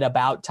you said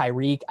about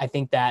Tyreek. I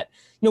think that,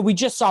 you know, we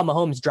just saw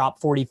Mahomes drop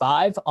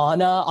 45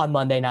 on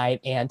Monday night,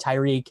 and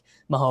Tyreek,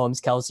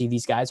 Mahomes, Kelsey,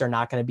 these guys are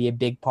not going to be a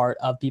big part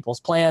of people's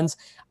plans.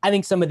 I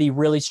think some of the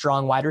really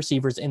strong wide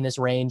receivers in this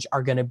range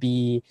are going to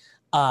be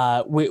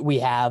we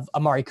have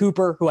Amari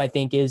Cooper, who I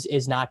think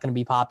is not going to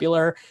be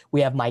popular.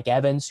 We have Mike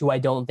Evans, who I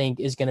don't think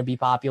is going to be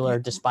popular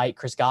despite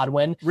Chris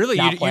Godwin. Really?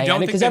 You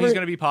don't think that he's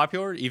going to be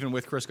popular even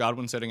with Chris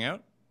Godwin sitting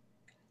out?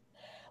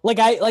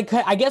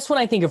 I guess when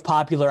I think of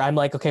popular, I'm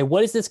like, okay,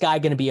 what is this guy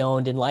going to be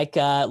owned in like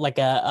a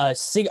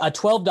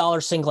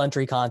 $12 single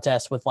entry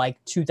contest with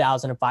like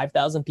 2,000 and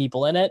 5,000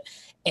 people in it?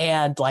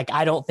 And like,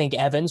 I don't think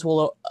Evans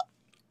will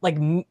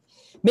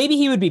maybe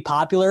he would be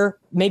popular.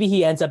 Maybe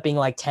he ends up being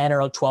like 10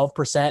 or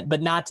 12%,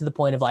 but not to the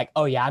point of like,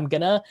 oh yeah, I'm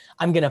going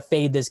to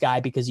fade this guy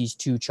because he's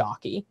too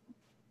chalky.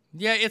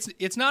 Yeah,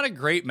 it's not a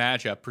great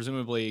matchup,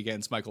 presumably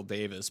against Michael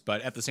Davis,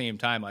 but at the same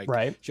time, like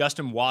right.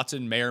 Justin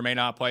Watson may or may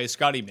not play,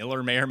 Scotty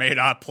Miller may or may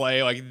not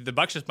play. Like the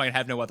Bucs just might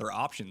have no other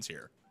options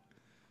here.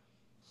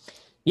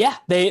 Yeah,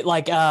 they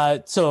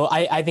so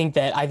I think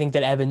that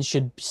Evans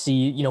should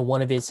see, you know,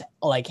 one of his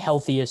like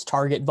healthiest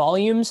target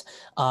volumes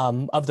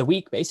of the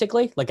week,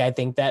 basically. Like I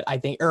think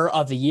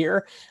of the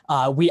year.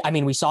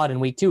 We saw it in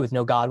week 2 with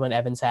no Godwin.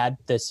 Evans had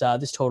this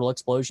total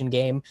explosion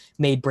game,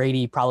 made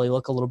Brady probably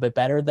look a little bit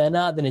better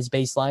than his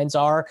baselines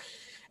are.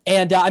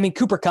 And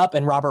Cooper Kupp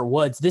and Robert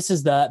Woods, this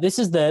is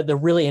the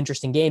really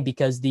interesting game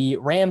because the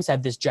Rams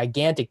have this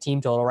gigantic team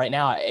total right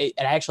now. It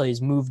actually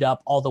has moved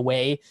up all the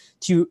way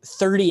to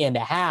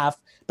 30.5.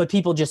 But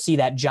people just see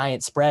that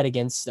giant spread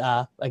against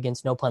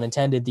no pun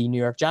intended, the New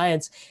York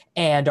Giants,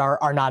 and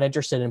are not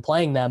interested in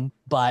playing them.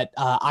 But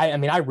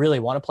I really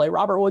want to play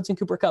Robert Woods and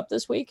Cooper Kupp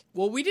this week.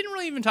 Well, we didn't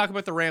really even talk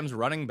about the Rams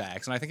running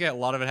backs, and I think a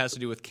lot of it has to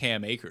do with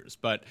Cam Akers.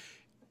 But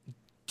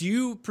do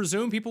you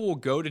presume people will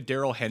go to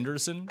Darrell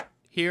Henderson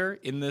here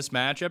in this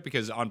matchup?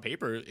 Because on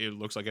paper, it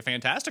looks like a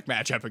fantastic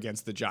matchup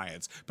against the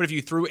Giants. But if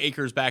you threw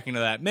Akers back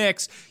into that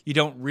mix, you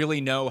don't really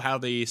know how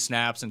the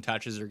snaps and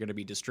touches are going to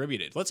be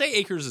distributed. Let's say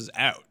Akers is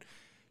out.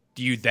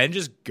 Do you then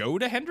just go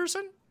to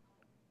Henderson?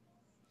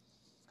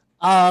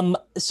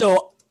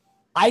 So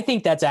I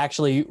think that's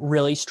actually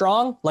really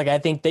strong. Like, I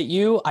think that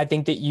you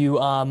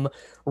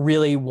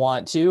really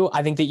want to.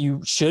 I think that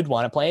you should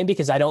want to play him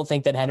because I don't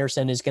think that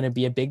Henderson is going to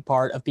be a big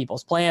part of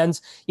people's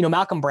plans. You know,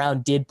 Malcolm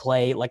Brown did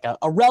play like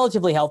a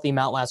relatively healthy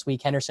amount last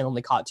week. Henderson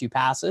only caught 2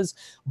 passes,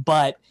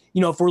 but you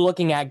know, if we're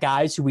looking at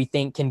guys who we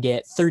think can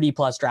get 30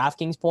 plus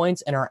DraftKings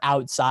points and are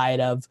outside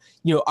of,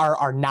 you know,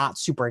 are not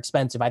super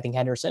expensive, I think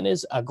Henderson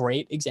is a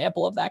great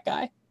example of that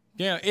guy.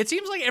 Yeah, it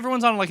seems like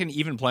everyone's on like an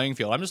even playing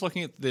field. I'm just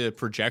looking at the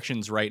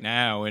projections right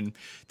now, and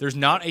there's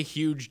not a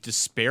huge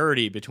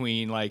disparity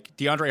between like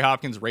DeAndre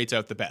Hopkins rates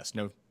out the best.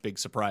 No big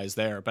surprise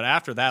there. But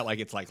after that, like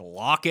it's like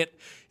Lockett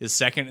is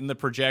second in the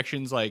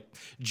projections. Like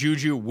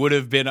Juju would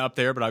have been up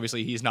there, but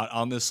obviously he's not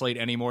on this slate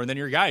anymore. And then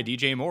your guy,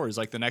 DJ Moore, is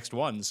like the next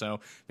one. So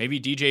maybe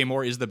DJ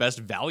Moore is the best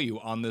value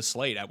on this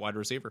slate at wide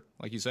receiver,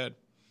 like you said.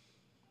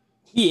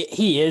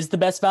 He is the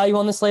best value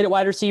on the slate at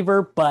wide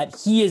receiver, but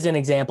he is an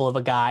example of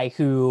a guy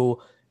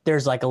who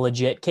there's like a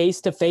legit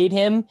case to fade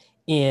him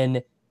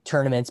in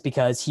tournaments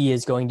because he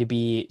is going to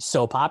be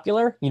so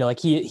popular. You know, like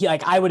he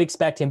like I would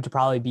expect him to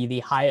probably be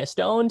the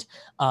highest owned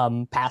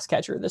pass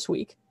catcher this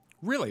week.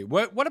 Really?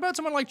 What about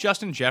someone like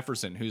Justin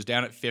Jefferson, who's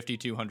down at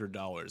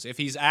 $5,200? If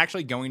he's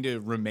actually going to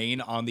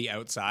remain on the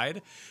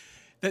outside,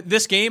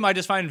 This game I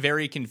just find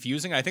very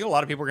confusing. I think a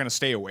lot of people are going to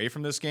stay away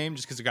from this game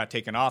just because it got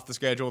taken off the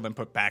schedule, then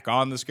put back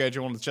on the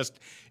schedule, and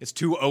it's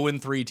 2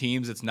 0-3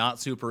 teams. It's not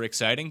super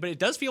exciting, but it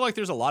does feel like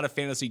there's a lot of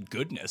fantasy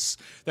goodness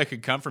that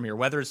could come from here,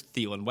 whether it's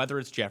Thielen, whether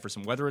it's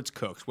Jefferson, whether it's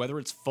Cooks, whether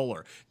it's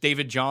Fuller,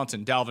 David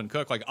Johnson, Dalvin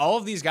Cook. Like, all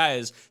of these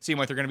guys seem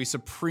like they're going to be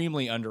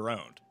supremely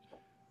underowned.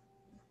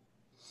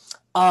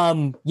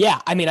 Yeah,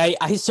 I mean,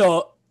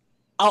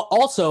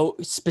 also,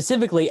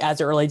 specifically as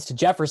it relates to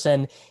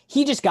Jefferson,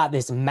 he just got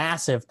this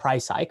massive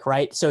price hike,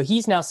 right? So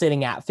he's now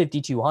sitting at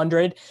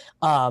 5,200.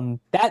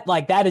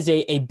 That is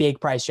a big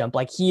price jump.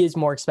 Like, he is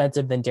more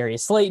expensive than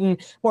Darius Slayton,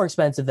 more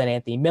expensive than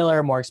Anthony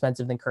Miller, more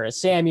expensive than Curtis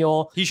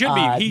Samuel. He should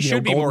be. He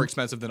should be more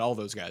expensive than all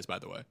those guys, by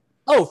the way.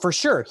 Oh, for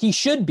sure, he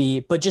should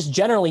be. But just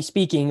generally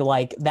speaking,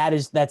 like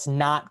that's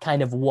not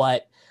kind of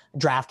what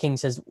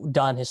DraftKings has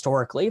done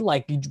historically,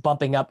 like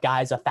bumping up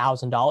guys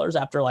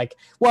 $1,000 after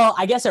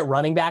I guess at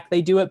running back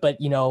they do it, but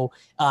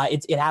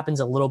it happens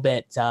a little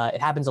bit.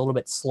 It happens a little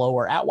bit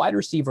slower at wide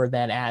receiver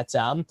than at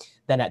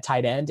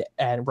tight end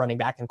and running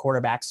back and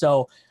quarterback.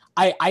 So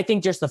I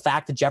think just the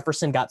fact that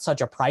Jefferson got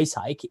such a price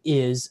hike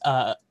is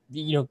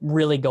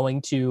really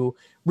going to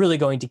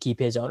keep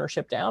his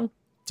ownership down.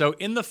 So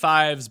in the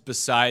 5s,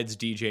 besides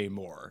DJ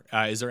Moore,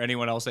 is there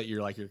anyone else that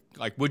you're like?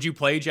 Would you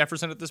play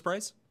Jefferson at this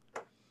price?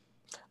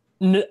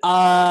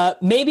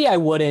 Maybe I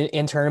would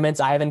in tournaments.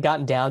 I haven't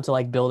gotten down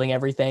to building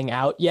everything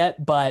out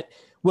yet, but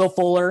Will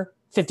Fuller,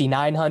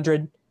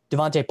 5,900,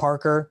 Devontae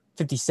Parker,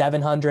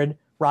 5,700,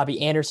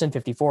 Robbie Anderson,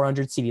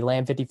 5,400, CeeDee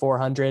Lamb,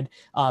 5,400,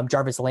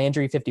 Jarvis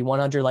Landry,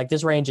 5,100. Like,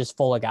 this range is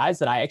full of guys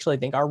that I actually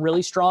think are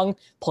really strong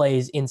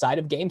plays inside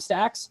of game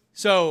stacks.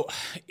 So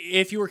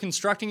if you were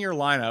constructing your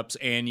lineups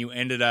and you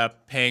ended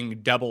up paying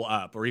double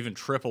up or even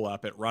triple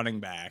up at running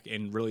back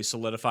and really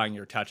solidifying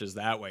your touches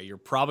that way, you're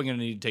probably going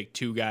to need to take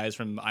 2 guys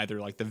from either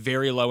the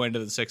very low end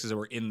of the 6s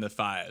or in the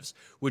 5s.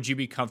 Would you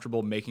be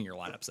comfortable making your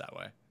lineups that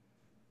way?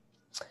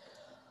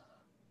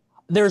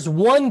 There's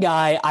one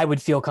guy I would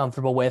feel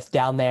comfortable with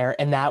down there,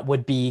 and that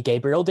would be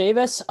Gabriel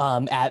Davis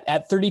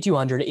at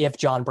 3,200. If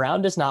John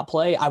Brown does not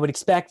play, I would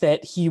expect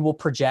that he will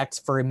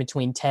project for in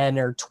between 10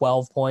 or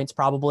 12 points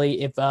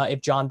probably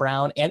if John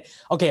Brown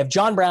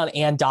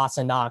and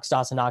Dawson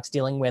Knox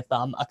dealing with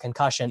a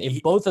concussion.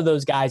 If both of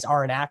those guys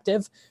are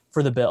inactive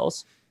for the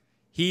Bills.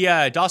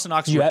 Dawson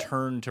Knox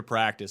returned to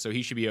practice, so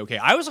he should be okay.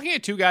 I was looking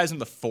at 2 guys in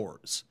the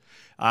 4s.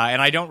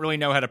 And I don't really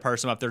know how to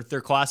parse them up. They're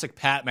classic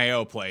Pat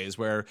Mayo plays,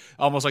 where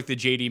almost like the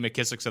J.D.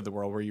 McKissicks of the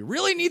world, where you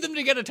really need them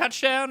to get a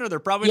touchdown, or they're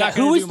probably not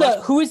going to do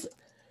much.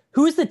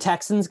 Who is the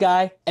Texans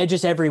guy?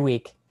 Just every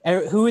week. He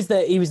was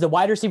the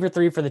wide receiver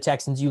 3 for the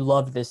Texans. You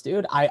loved this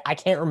dude. I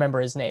can't remember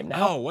his name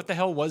now. Oh, what the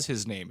hell was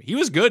his name? He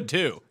was good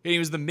too. He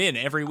was the min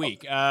every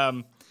week.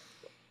 Oh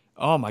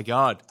my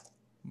God,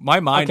 my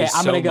mind is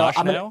so mush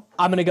now.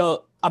 I'm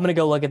gonna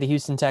go look at the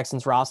Houston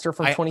Texans roster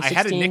from 2016.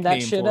 I had a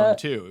nickname for him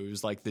too. It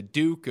was like the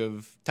Duke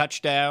of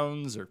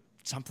touchdowns or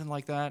something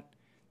like that.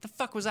 The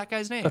fuck was that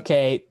guy's name?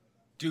 Okay,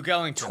 Duke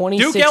Ellington.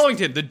 Duke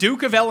Ellington, the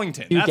Duke of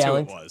Ellington. That's who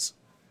it was.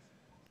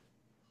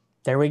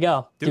 There we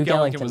go. Duke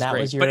Ellington. Was that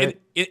great. was your. But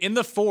in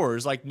the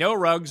 4s, no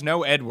Ruggs,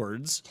 no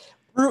Edwards.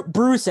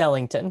 Bruce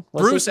Ellington.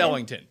 Bruce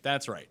Ellington.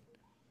 That's right.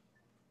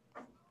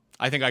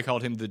 I think I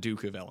called him the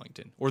Duke of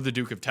Ellington or the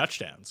Duke of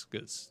Touchdowns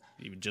because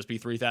he would just be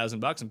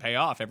 $3,000 and pay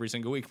off every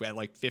single week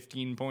at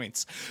 15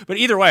 points. But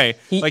either way,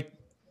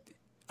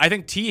 I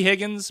think T.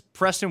 Higgins,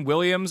 Preston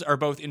Williams are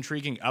both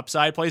intriguing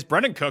upside plays.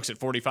 Brendan Cooks at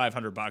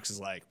 $4,500 is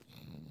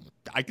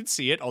I could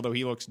see it, although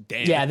he looks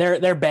damn. Yeah,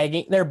 they're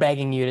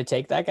begging you to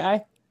take that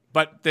guy.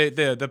 But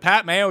the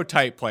Pat Mayo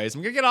type plays,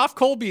 I'm gonna get off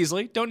Cole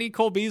Beasley. Don't need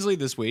Cole Beasley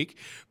this week,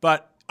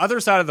 but. Other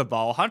side of the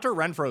ball, Hunter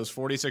Renfro's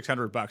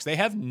 $4,600. They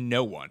have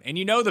no one. And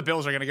the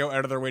Bills are going to go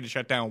out of their way to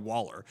shut down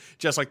Waller,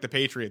 just like the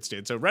Patriots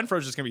did. So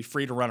Renfro's just going to be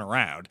free to run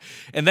around.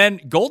 And then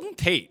Golden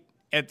Tate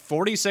at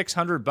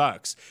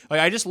 $4,600.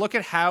 I just look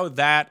at how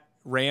that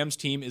Rams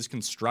team is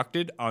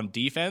constructed on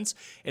defense,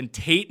 and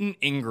Tate and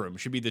Ingram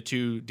should be the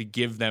 2 to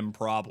give them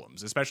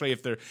problems, especially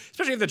if the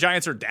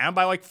Giants are down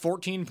by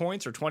 14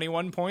 points or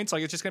 21 points.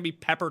 It's just going to be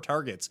pepper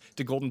targets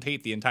to Golden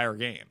Tate the entire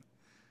game.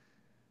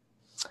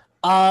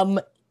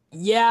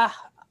 Yeah,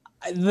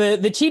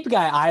 the cheap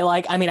guy I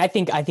like. I mean, I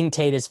think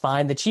Tate is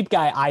fine. The cheap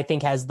guy I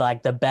think has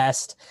the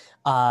best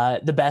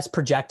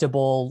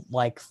projectable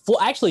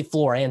actually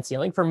floor and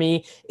ceiling for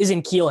me is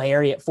in N'Keal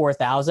Harry at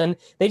 4,000.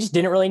 They just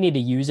didn't really need to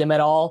use him at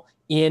all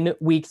in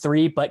week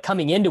 3, but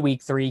coming into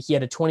week 3, he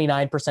had a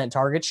 29%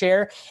 target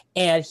share,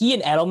 and he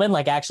and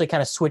Edelman actually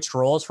kind of switched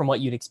roles from what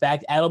you'd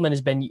expect. Edelman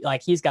has been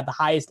he's got the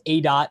highest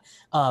ADOT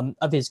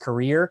of his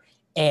career.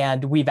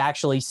 And we've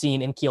actually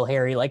seen N'Keal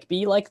Harry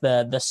be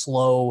the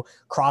slow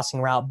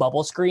crossing route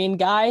bubble screen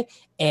guy.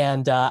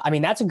 And I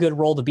mean, that's a good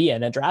role to be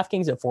in. At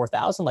DraftKings at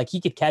 4,000, he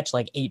could catch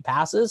 8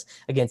 passes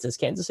against this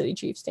Kansas City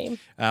Chiefs team.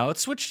 Let's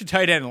switch to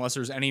tight end unless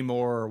there's any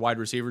more wide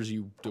receivers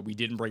that we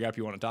didn't bring up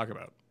you want to talk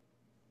about.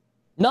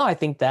 No, I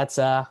think that's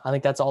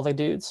all the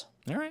dudes.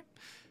 All right.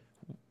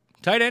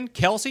 Tight end,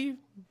 Kelsey,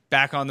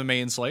 back on the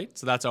main slate,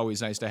 so that's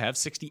always nice to have.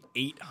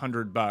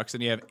 $6,800.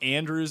 And you have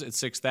Andrews at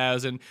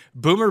 $6,000.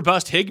 Boomer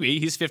bust Higbee,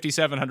 he's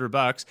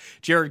 $5,700.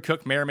 Jared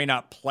Cook may or may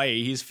not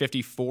play, he's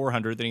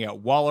 $5,400. Then you got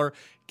Waller,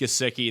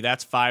 Gesicki,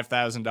 that's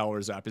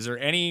 $5,000 up. Is there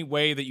any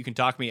way that you can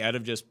talk me out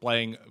of just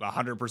playing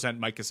 100%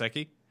 Mike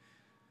Gesicki?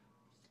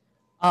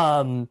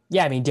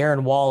 Yeah, I mean,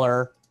 Darren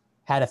Waller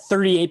had a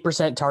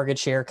 38% target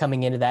share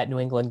coming into that New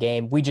England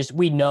game.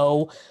 We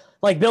know,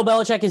 like, Bill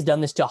Belichick has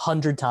done this to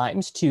 100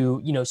 times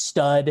to,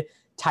 stud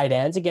tight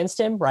ends against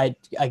him, right?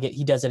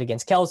 He does it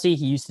against Kelsey.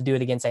 He used to do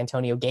it against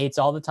Antonio Gates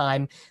all the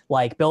time.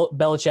 Like,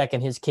 Belichick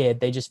and his kid,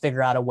 they just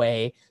figure out a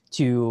way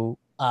to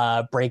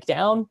break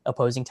down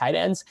opposing tight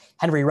ends.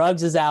 Henry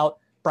Ruggs is out.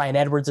 Bryan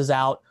Edwards is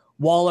out.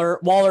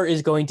 Waller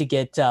is going to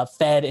get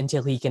fed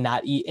until he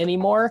cannot eat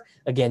anymore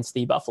against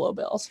the Buffalo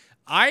Bills.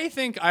 I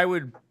think I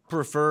would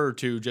prefer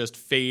to just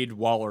fade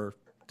Waller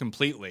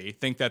completely.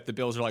 Think that the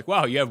Bills are like,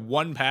 wow, you have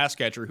one pass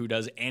catcher who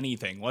does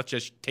anything. Let's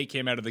just take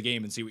him out of the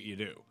game and see what you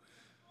do.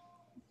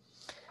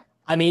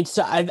 I mean,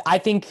 so I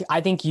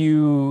think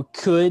you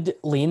could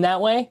lean that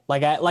way.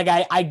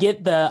 I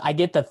get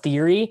the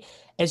theory.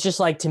 It's just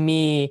like, to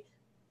me,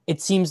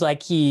 it seems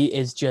like he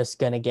is just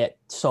going to get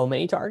so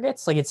many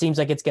targets. Like, it seems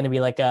like it's going to be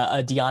like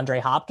a DeAndre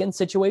Hopkins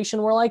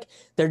situation where, like,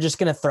 they're just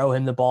going to throw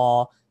him the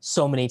ball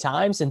so many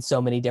times in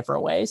so many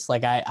different ways.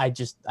 Like, I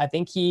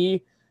think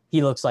he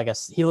looks like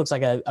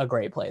a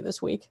great play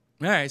this week.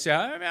 All right, so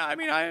I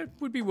mean, I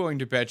would be willing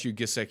to bet you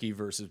Gesicki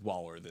versus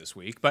Waller this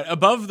week. But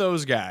above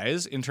those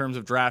guys, in terms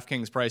of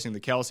DraftKings pricing, the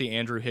Kelsey,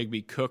 Andrew,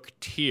 Higbee, Cook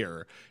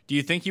tier, do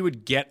you think you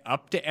would get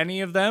up to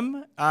any of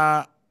them?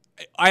 I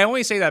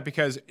only say that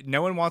because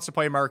no one wants to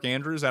play Mark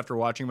Andrews after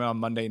watching him on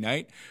Monday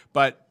night,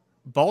 but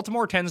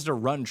Baltimore tends to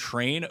run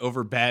train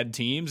over bad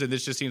teams, and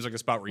this just seems like a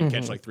spot where you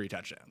catch like 3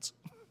 touchdowns.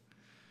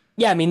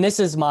 Yeah, I mean, this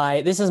is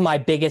my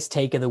biggest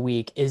take of the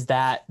week, is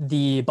that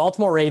the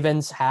Baltimore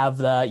Ravens have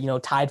the,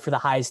 tied for the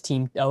highest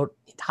team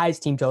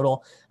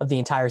total of the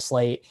entire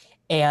slate.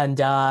 And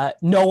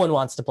no one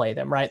wants to play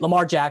them, right?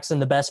 Lamar Jackson,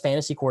 the best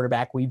fantasy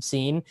quarterback we've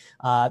seen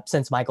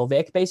since Michael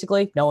Vick,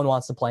 basically. No one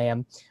wants to play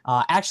him.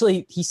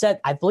 Actually,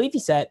 I believe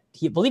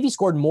he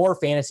scored more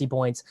fantasy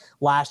points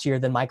last year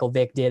than Michael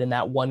Vick did in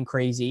that one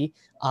crazy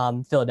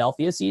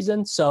Philadelphia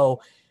season.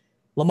 So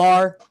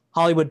Lamar,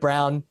 Hollywood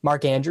Brown,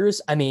 Mark Andrews.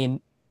 I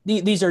mean,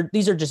 these are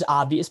just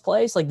obvious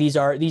plays. Like, these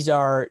are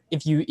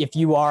if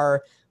you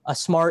are a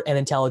smart and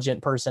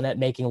intelligent person at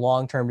making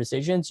long-term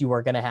decisions, you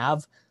are going to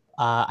have,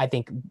 I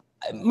think,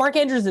 Mark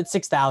Andrews at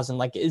 6,000,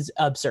 like, is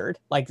absurd.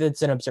 Like,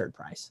 it's an absurd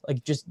price.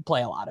 Like, just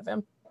play a lot of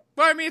him.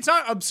 Well, I mean, it's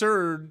not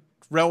absurd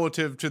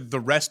relative to the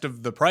rest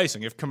of the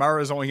pricing. If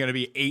Kamara is only going to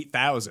be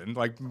 8,000,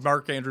 like,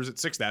 Mark Andrews at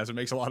 6,000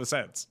 makes a lot of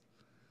sense.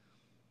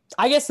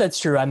 I guess that's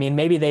true. I mean,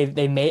 maybe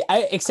they may,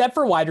 except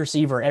for wide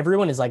receiver,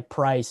 everyone is like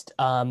priced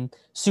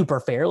super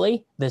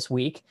fairly this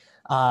week.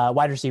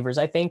 Wide receivers,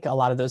 I think a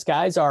lot of those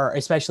guys are,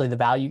 especially the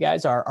value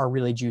guys, are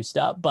really juiced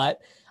up. But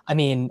I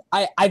mean,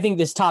 I think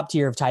this top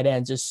tier of tight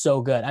ends is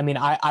so good. I mean,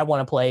 I want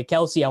to play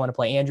Kelsey. I want to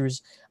play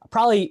Andrews.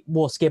 Probably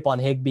will skip on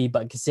Higbee,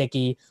 but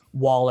Gesicki,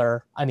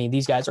 Waller. I mean,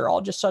 these guys are all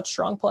just such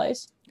strong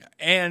plays.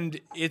 And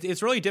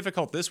it's really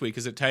difficult this week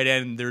because at tight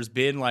end, there's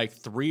been like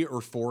 3 or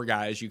 4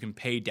 guys you can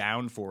pay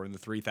down for in the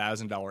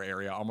 $3,000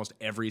 area almost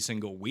every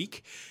single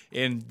week.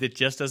 And it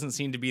just doesn't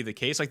seem to be the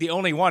case. Like, the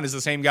only one is the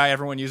same guy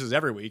everyone uses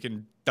every week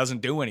and doesn't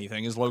do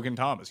anything is Logan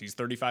Thomas. He's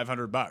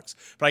 $3,500.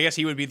 But I guess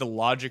he would be the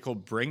logical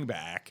bring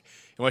back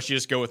unless you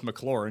just go with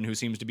McLaurin, who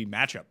seems to be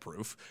matchup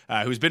proof,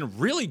 who's been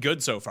really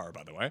good so far,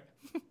 by the way.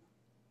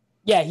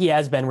 Yeah, he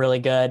has been really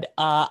good.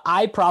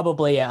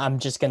 I'm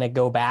just going to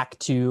go back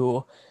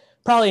to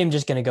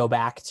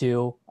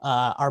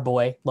our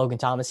boy, Logan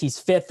Thomas.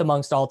 He's 5th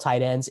amongst all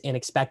tight ends in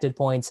expected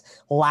points,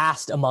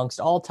 last amongst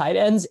all tight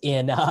ends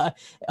in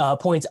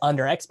points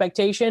under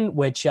expectation,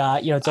 which,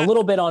 it's a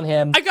little bit on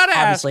him. I gotta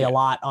obviously ask you, a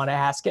lot on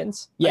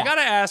Haskins. Yeah. I got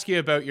to ask you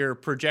about your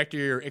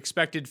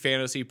expected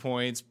fantasy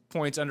points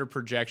under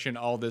projection,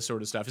 all this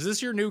sort of stuff. Is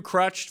this your new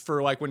crutch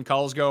for like when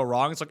calls go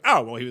wrong? It's like,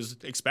 oh, well, he was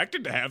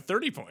expected to have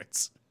 30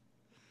 points.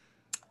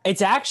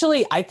 It's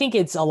actually, I think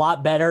it's a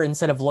lot better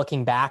instead of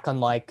looking back on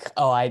like,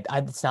 oh,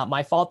 it's not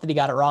my fault that he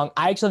got it wrong.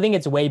 I actually think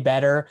it's way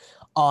better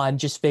on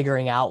just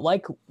figuring out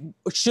like,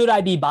 should I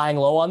be buying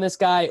low on this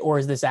guy, or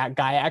is this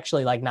guy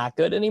actually like not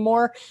good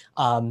anymore?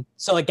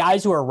 So like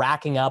guys who are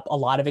racking up a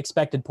lot of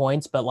expected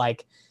points, but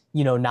like,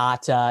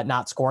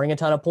 not scoring a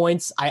ton of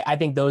points. I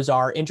think those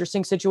are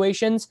interesting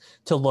situations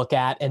to look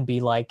at and be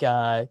like,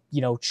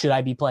 should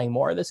I be playing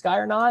more of this guy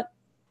or not?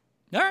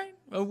 All right.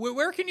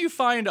 Where can you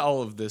find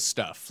all of this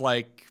stuff?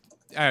 Like,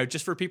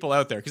 just for people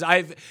out there, because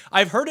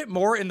I've heard it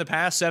more in the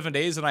past 7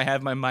 days than I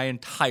have my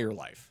entire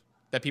life.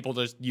 That people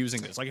just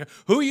using this, like,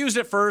 who used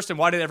it first, and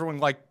why did everyone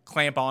like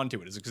clamp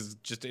onto it? Is it because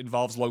it just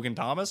involves Logan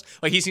Thomas?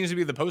 Like, he seems to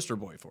be the poster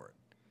boy for it.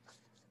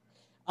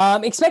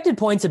 Expected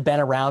points have been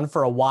around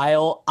for a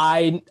while.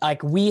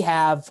 We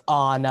have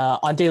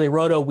on Daily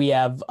Roto, we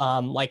have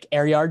like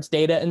air yards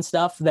data and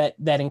stuff that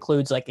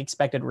includes like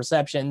expected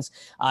receptions,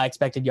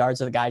 expected yards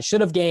that the guys should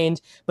have gained.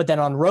 But then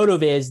on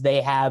RotoViz, they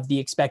have the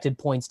expected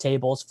points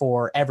tables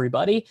for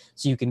everybody.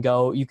 So you can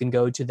go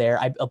to there.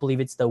 I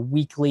believe it's the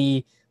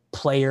weekly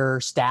player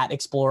stat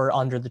explorer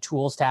under the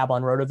tools tab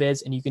on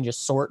RotoViz, and you can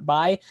just sort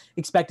by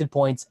expected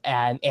points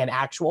and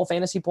actual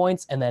fantasy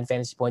points, and then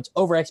fantasy points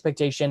over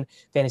expectation,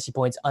 fantasy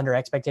points under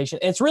expectation.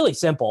 And it's really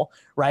simple,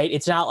 right?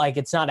 It's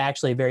not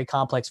actually a very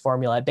complex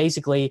formula.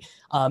 Basically,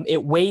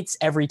 it weights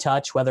every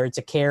touch, whether it's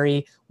a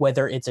carry,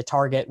 whether it's a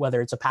target,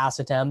 whether it's a pass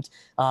attempt,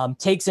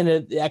 takes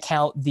into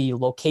account the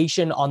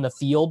location on the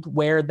field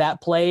where that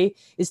play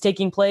is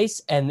taking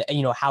place, and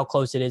how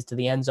close it is to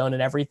the end zone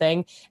and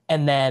everything,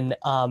 and then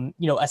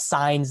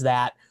assigns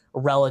that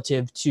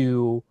relative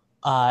to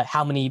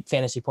how many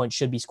fantasy points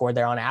should be scored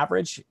there on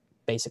average.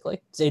 Basically,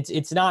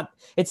 it's not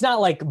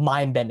like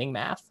mind-bending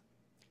math.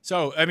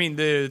 So, I mean,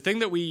 the thing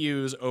that we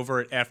use over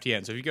at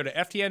FTN, so if you go to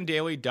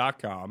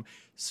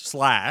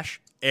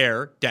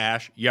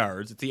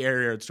ftndaily.com/air-yards, it's the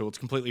air yards tool. It's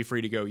completely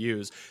free to go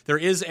use. There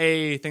is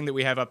a thing that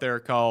we have up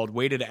there called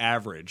weighted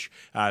average,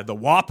 the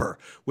Whopper,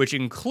 which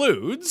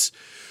includes...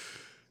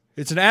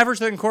 It's an average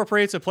that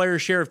incorporates a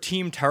player's share of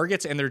team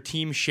targets and their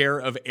team share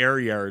of air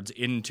yards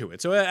into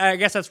it. So I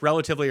guess that's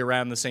relatively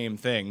around the same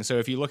thing. So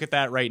if you look at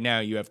that right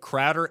now, you have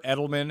Crowder,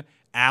 Edelman,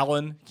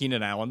 Allen,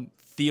 Keenan Allen,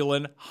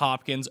 Thielen,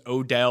 Hopkins,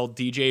 Odell,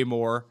 DJ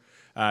Moore.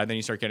 Then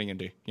you start getting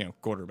into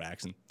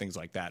quarterbacks and things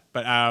like that.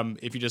 But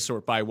if you just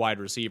sort by wide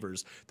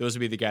receivers, those would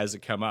be the guys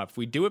that come up. If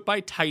we do it by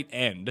tight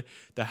end,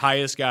 the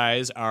highest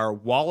guys are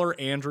Waller,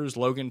 Andrews,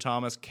 Logan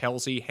Thomas,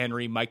 Kelsey,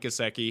 Henry, Mike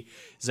Gesicki,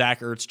 Zach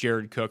Ertz,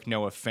 Jared Cook,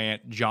 Noah Fant,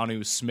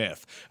 Jonnu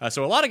Smith.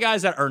 So a lot of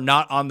guys that are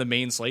not on the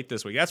main slate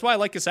this week. That's why I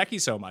like Gesicki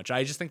so much.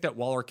 I just think that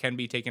Waller can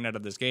be taken out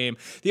of this game.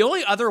 The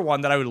only other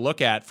one that I would look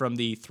at from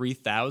the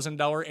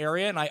 $3,000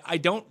 area, and I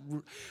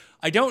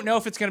don't know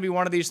if it's going to be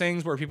one of these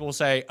things where people will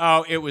say,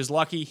 oh, it was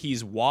lucky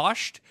he's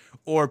washed,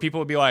 or people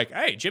will be like,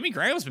 hey, Jimmy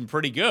Graham's been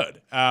pretty good.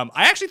 I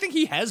actually think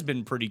he has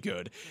been pretty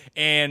good,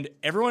 and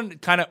everyone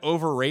kind of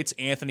overrates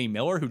Anthony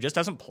Miller, who just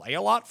doesn't play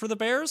a lot for the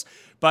Bears,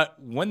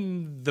 but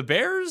when the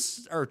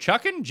Bears are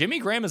chucking, Jimmy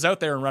Graham is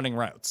out there and running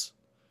routes.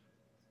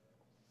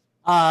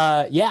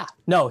 Yeah,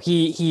 no,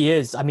 he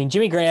is. I mean,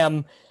 Jimmy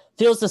Graham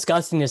feels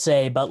disgusting to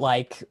say, but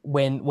like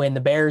when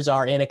the Bears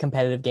are in a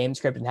competitive game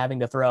script and having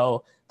to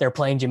throw, they're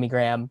playing Jimmy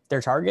Graham,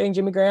 they're targeting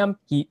Jimmy Graham.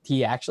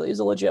 He actually is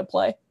a legit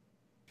play.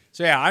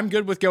 So yeah, I'm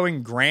good with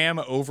going Graham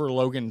over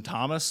Logan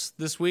Thomas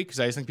this week because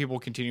I just think people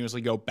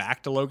continuously go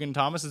back to Logan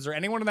Thomas. Is there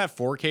anyone in that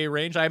 4K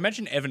range? I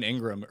mentioned Evan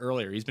Ingram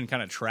earlier. He's been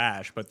kind of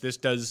trash, but this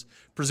does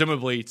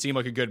presumably seem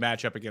like a good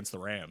matchup against the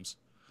Rams.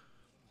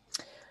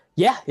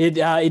 Yeah,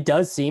 it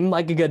does seem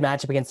like a good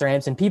matchup against the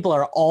Rams, and people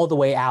are all the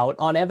way out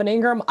on Evan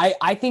Ingram.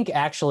 I think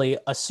actually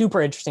a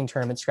super interesting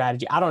tournament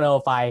strategy. I don't know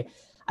if I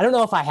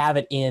have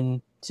it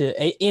in.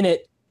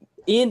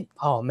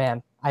 Oh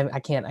man, I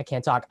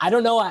can't talk. I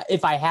don't know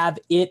if I have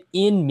it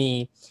in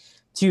me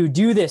to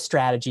do this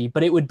strategy,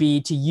 but it would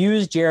be to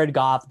use Jared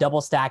Goff, double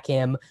stack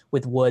him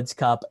with Woods,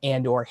 Kupp,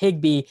 and or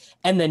Higbee,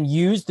 and then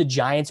use the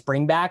Giants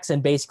bringbacks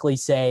and basically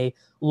say,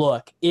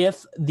 look,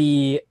 if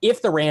the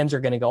Rams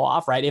are going to go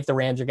off, right, if the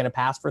Rams are going to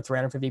pass for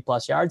 350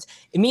 plus yards,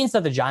 it means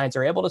that the Giants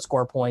are able to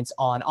score points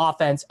on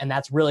offense, and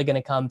that's really going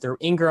to come through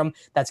Ingram,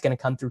 that's going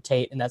to come through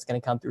Tate, and that's going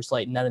to come through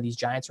Slayton. None of these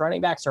Giants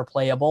running backs are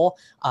playable,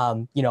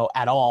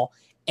 at all.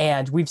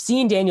 And we've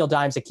seen Daniel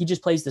Dimes, like he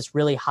just plays this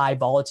really high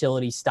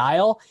volatility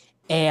style.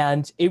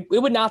 And it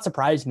would not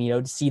surprise me,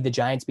 to see the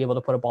Giants be able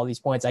to put up all these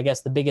points. I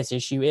guess the biggest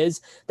issue is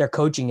their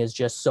coaching is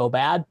just so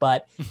bad.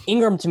 But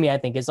Ingram, to me, I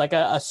think is like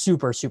a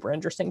super, super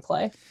interesting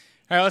play.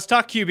 All right, let's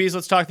talk QBs.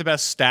 Let's talk the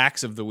best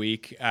stacks of the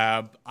week.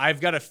 I've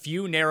got a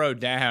few narrowed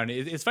down.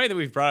 It's funny that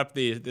we've brought up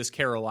this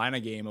Carolina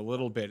game a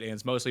little bit, and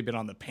it's mostly been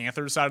on the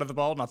Panthers side of the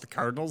ball, not the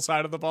Cardinals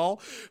side of the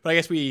ball. But I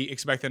guess we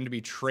expect them to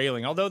be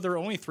trailing, although they're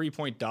only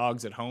 3-point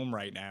dogs at home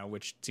right now,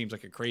 which seems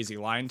like a crazy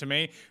line to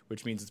me,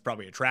 which means it's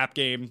probably a trap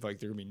game. Like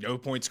there going to be no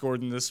points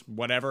scored in this,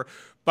 whatever.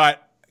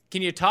 But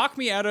can you talk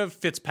me out of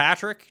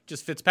Fitzpatrick?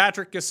 Just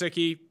Fitzpatrick,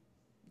 Gesicki,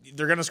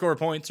 they're going to score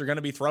points. They're going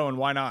to be throwing.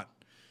 Why not?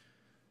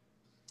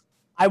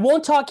 I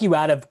won't talk you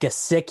out of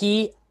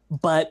Gesicki,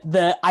 but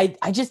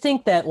I just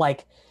think that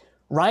like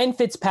Ryan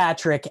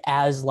Fitzpatrick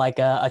as like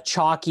a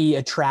chalky,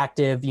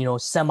 attractive,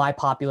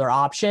 semi-popular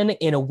option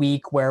in a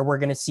week where we're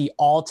going to see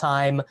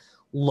all-time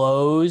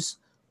lows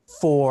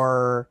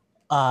for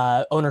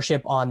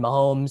ownership on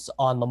Mahomes,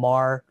 on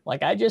Lamar.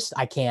 Like I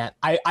can't.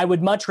 I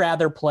would much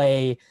rather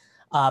play,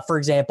 for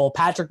example,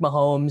 Patrick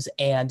Mahomes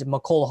and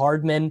Mecole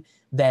Hardman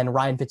than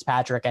Ryan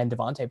Fitzpatrick and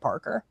Devontae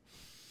Parker.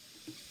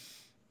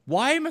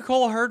 Why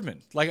Mecole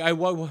Hardman? Like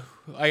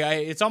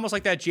it's almost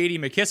like that J.D.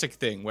 McKissick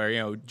thing where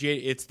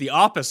it's the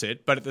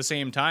opposite, but at the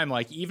same time,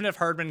 like even if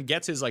Hardman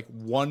gets his like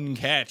one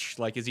catch,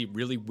 like is he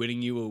really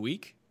winning you a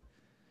week?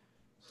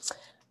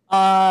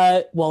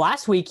 Well,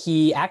 last week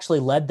he actually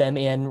led them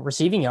in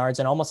receiving yards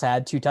and almost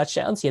had 2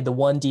 touchdowns. He had the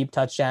one deep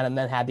touchdown and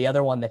then had the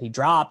other one that he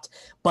dropped.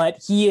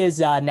 But he is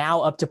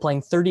now up to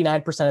playing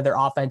 39% of their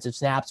offensive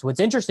snaps. What's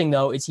interesting,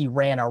 though, is he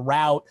ran a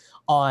route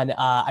on,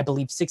 I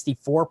believe,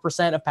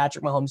 64% of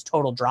Patrick Mahomes'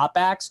 total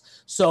dropbacks.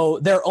 So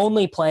they're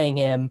only playing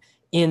him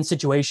in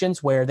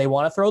situations where they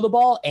want to throw the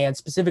ball, and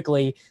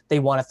specifically they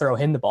want to throw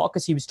him the ball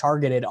because he was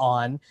targeted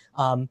on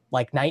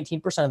like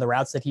 19% of the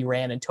routes that he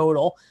ran in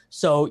total.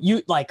 So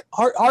you like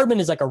Hardman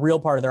is like a real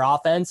part of their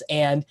offense,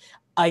 and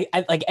I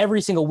like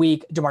every single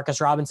week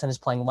Demarcus Robinson is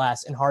playing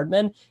less and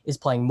Hardman is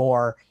playing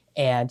more,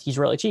 and he's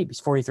really cheap. He's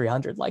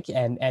 4,300, like,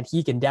 and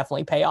he can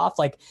definitely pay off.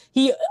 Like,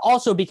 he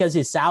also, because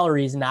his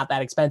salary is not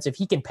that expensive,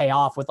 he can pay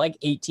off with like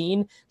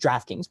 18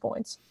 DraftKings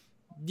points.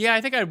 Yeah,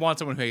 I think I'd want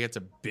someone who gets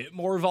a bit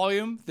more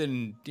volume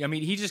than, I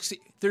mean,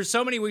 there's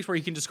so many weeks where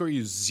he can just score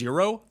you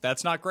 0.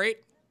 That's not great.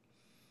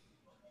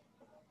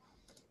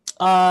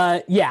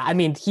 Yeah, I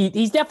mean,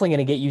 he's definitely going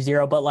to get you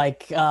 0, but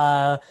like,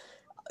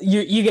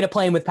 you get to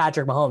play him with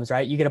Patrick Mahomes,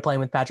 right? You get to play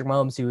him with Patrick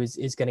Mahomes, who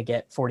is going to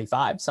get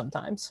 45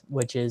 sometimes,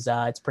 which is,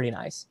 it's pretty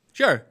nice.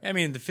 Sure. I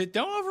mean,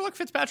 don't overlook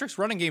Fitzpatrick's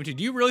running game too.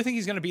 Do you really think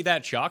he's going to be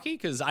that chalky?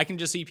 Because I can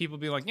just see people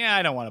being like, yeah,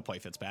 I don't want to play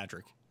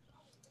Fitzpatrick.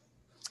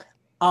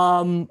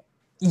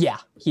 Yeah,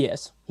 he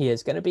is.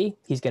 He's going to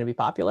be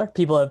popular.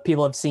 People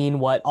have seen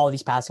what all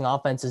these passing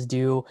offenses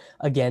do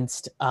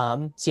against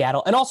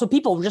Seattle, and also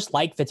people just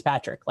like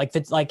Fitzpatrick. Like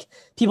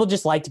people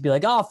just like to be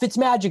like, oh,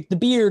 Fitzmagic, the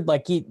beard.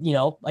 Like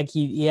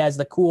he has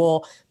the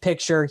cool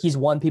picture. He's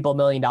won people $1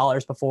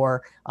 million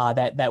before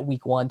that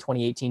week 1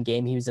 2018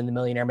 game. He was in the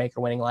Millionaire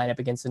Maker winning lineup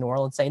against the New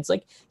Orleans Saints.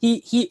 Like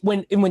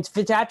when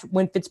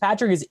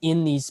Fitzpatrick is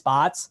in these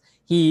spots,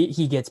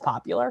 he gets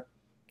popular.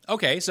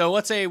 Okay, so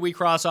let's say we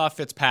cross off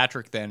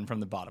Fitzpatrick then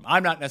from the bottom.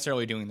 I'm not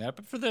necessarily doing that,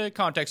 but for the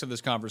context of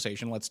this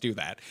conversation, let's do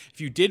that.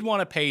 If you did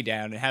want to pay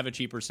down and have a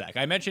cheaper stack,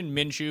 I mentioned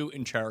Minshew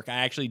and Chark. I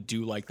actually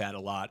do like that a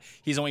lot.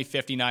 He's only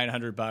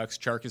 $5,900.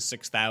 Chark is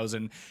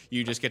 $6,000.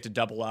 You just get to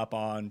double up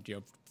on,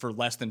 for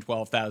less than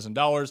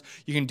 $12,000.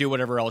 You can do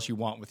whatever else you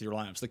want with your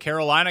lineups. The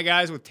Carolina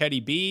guys with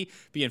Teddy B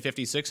being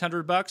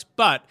 $5,600.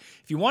 But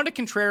if you want a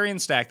contrarian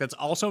stack that's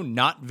also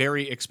not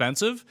very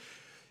expensive,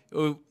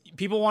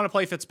 people want to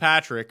play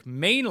Fitzpatrick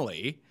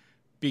mainly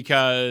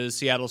because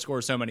Seattle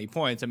scores so many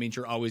points. That means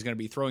you're always going to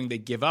be throwing. They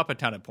give up a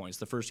ton of points.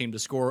 The first team to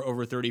score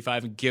over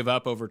 35 and give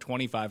up over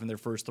 25 in their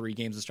first 3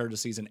 games to start the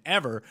season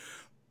ever.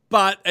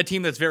 But a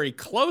team that's very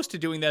close to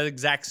doing that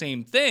exact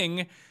same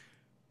thing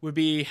would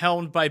be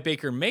helmed by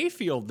Baker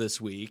Mayfield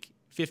this week.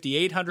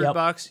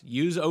 $5,800.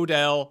 Use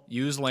Odell.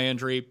 Use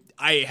Landry.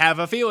 I have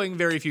a feeling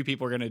very few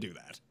people are going to do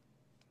that.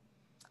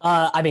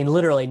 I mean,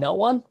 literally no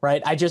one,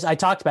 right? I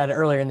talked about it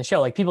earlier in the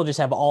show. Like, people just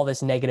have all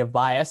this negative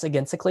bias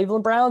against the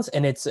Cleveland Browns,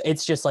 and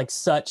it's just like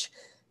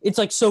it's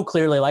like so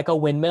clearly like a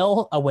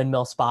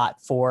windmill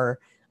spot for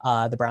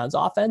the Browns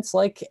offense,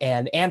 like,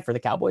 and for the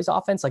Cowboys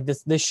offense. Like,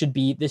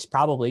 this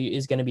probably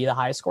is going to be the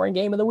highest scoring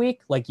game of the week.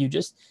 Like, you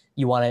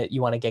want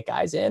to get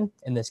guys in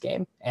this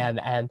game,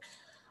 and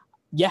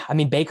yeah, I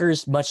mean,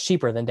 Baker's much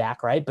cheaper than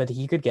Dak, right? But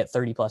he could get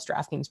 30 plus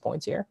DraftKings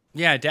points here.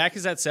 Yeah, Dak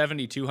is at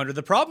 7,200.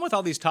 The problem with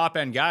all these top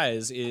end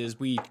guys is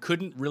we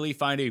couldn't really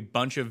find a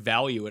bunch of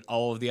value at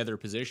all of the other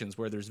positions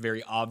where there's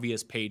very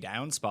obvious pay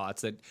down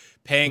spots that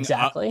paying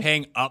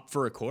up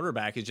for a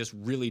quarterback is just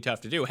really tough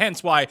to do.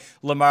 Hence why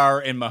Lamar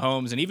and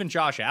Mahomes and even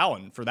Josh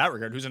Allen, for that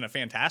regard, who's in a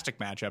fantastic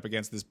matchup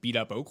against this beat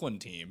up Oakland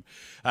team,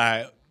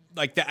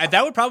 like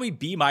that would probably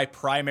be my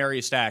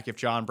primary stack if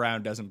John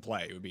Brown doesn't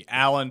play. It would be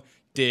Allen,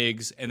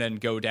 Diggs, and then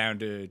go down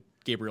to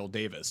Gabriel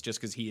Davis just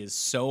because he is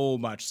so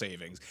much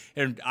savings.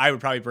 And I would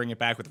probably bring it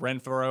back with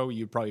Renfrow.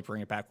 You'd probably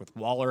bring it back with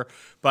Waller.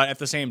 But at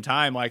the same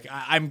time, like,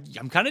 I'm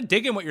kind of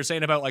digging what you're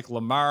saying about like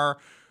Lamar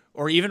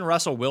or even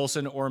Russell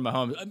Wilson or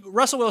Mahomes.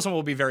 Russell Wilson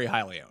will be very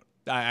highly owned.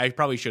 I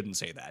probably shouldn't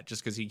say that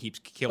just because he keeps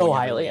killing. So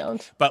highly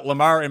owned. But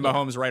Lamar and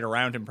Mahomes right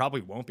around him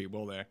probably won't be,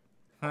 will they?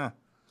 Huh.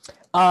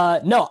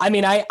 No, I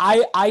mean,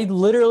 I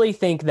literally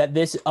think that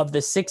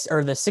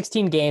the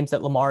 16 games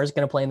that Lamar is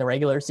going to play in the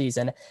regular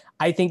season,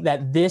 I think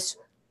that this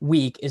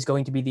week is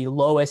going to be the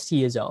lowest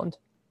he is owned.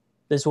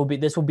 This will be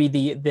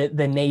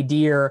the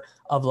nadir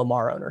of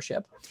Lamar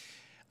ownership.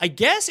 I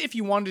guess if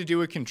you wanted to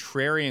do a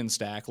contrarian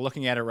stack,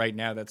 looking at it right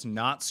now, that's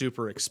not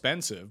super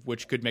expensive,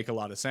 which could make a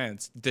lot of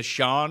sense.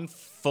 Deshaun,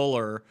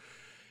 Fuller,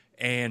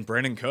 and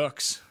Brandon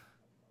Cooks.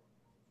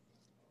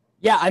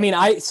 Yeah, I mean,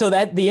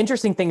 the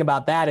interesting thing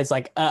about that is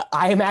like,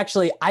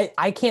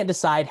 I can't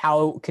decide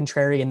how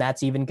contrarian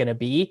that's even going to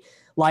be.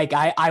 Like,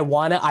 I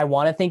want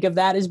to think of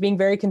that as being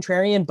very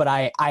contrarian, but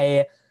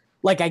I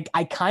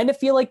kind of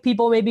feel like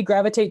people maybe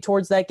gravitate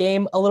towards that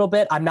game a little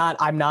bit. I'm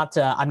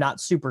not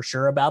super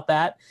sure about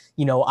that,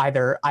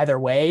 either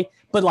way,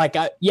 but like,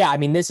 yeah, I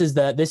mean, this is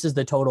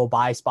the total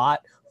buy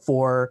spot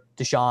for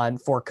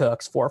Deshaun, for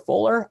Cooks, for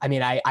Fuller. I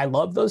mean, I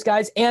love those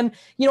guys. And,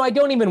 I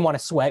don't even want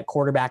to sweat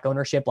quarterback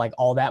ownership like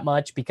all that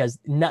much because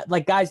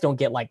guys don't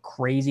get like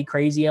crazy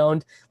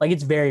owned. Like,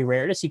 it's very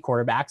rare to see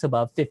quarterbacks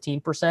above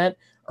 15%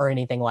 or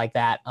anything like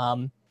that.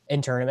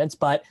 in tournaments.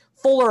 But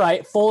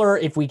Fuller,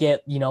 if we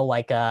get,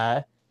 like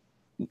I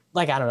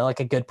don't know, like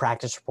a good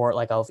practice report,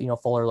 like, oh,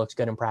 Fuller looks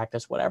good in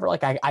practice, whatever.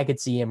 Like I could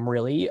see him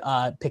really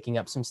picking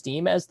up some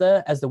steam as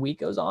the week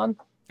goes on.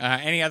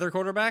 Any other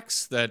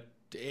quarterbacks that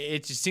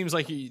it just seems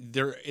like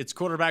it's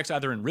quarterbacks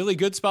either in really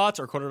good spots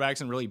or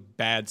quarterbacks in really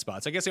bad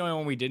spots? I guess the only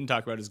one we didn't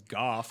talk about is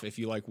Goff, if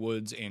you like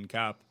Woods and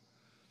Kupp.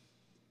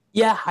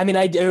 Yeah, I mean,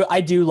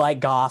 I do like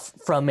Goff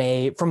from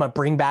a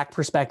bring back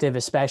perspective,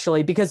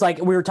 especially because like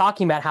we were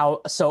talking about how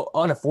so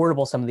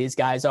unaffordable some of these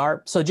guys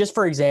are. So just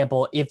for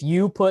example, if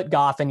you put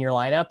Goff in your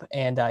lineup,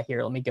 and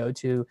here, let me go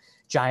to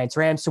Giants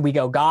Rams. So we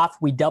go Goff,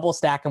 we double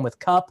stack him with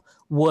Kupp,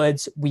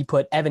 Woods, we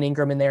put Evan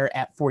Ingram in there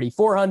at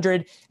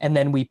 4,400, and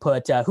then we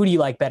put who do you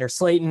like better,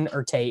 Slayton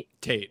or Tate?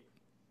 Tate.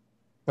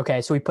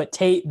 Okay, so we put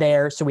Tate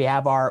there. So we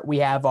have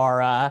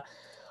our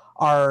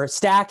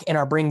stack and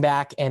our bring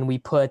back, and we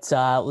put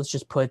let's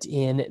just put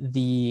in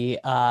the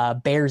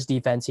Bears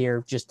defense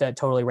here, just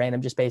totally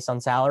random, just based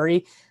on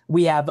salary.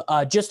 We have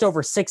just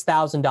over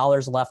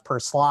 $6,000 left per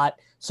slot,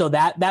 so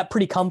that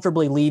pretty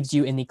comfortably leaves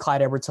you in the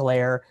Clyde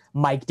Edwards-Helaire,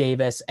 Mike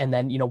Davis, and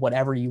then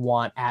whatever you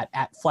want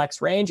at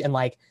flex range, and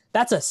like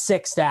that's a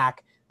 6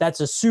 stack. That's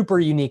a super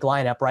unique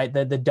lineup, right?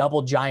 The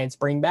double Giants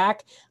bring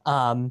back.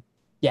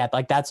 Yeah,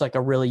 like that's like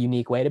a really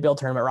unique way to build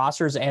tournament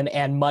rosters,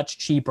 and much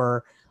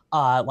cheaper.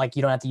 Like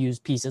you don't have to use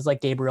pieces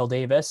like Gabriel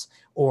Davis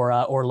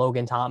or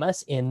Logan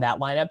Thomas in that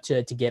lineup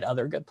to get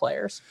other good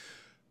players.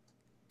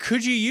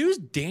 Could you use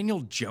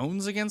Daniel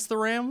Jones against the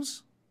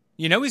Rams?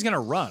 He's going to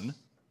run.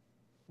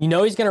 He's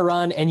going to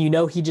run, and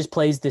he just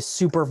plays this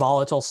super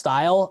volatile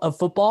style of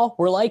football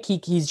where like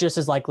he's just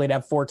as likely to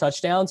have 4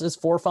 touchdowns as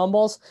 4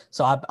 fumbles.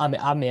 So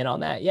I'm in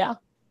on that. Yeah.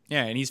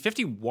 Yeah, and he's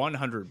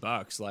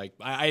 $5,100. Like,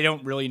 I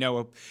don't really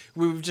know.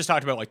 We've just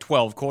talked about like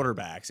 12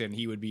 quarterbacks, and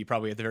he would be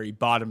probably at the very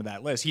bottom of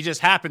that list. He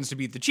just happens to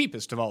be the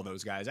cheapest of all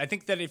those guys. I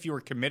think that if you were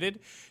committed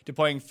to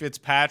playing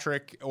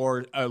Fitzpatrick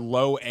or a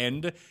low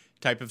end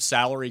type of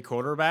salary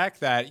quarterback,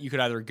 that you could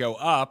either go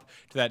up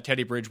to that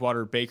Teddy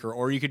Bridgewater Baker,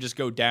 or you could just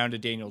go down to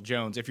Daniel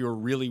Jones if you were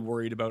really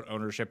worried about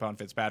ownership on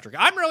Fitzpatrick.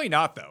 I'm really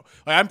not, though.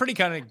 Like, I'm pretty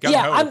kind of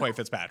gung-ho to play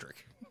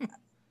Fitzpatrick.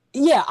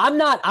 Yeah, I'm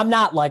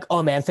not like,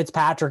 oh man,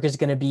 Fitzpatrick is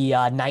going to be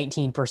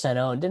 19%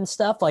 owned and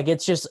stuff. Like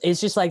it's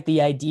just like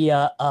the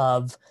idea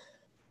of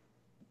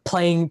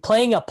playing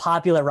a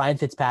popular Ryan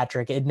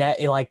Fitzpatrick.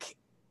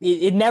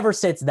 It never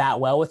sits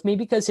that well with me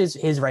because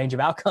his range of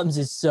outcomes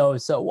is so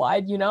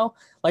wide.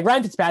 Like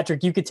Ryan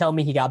Fitzpatrick, you could tell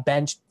me he got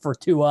benched for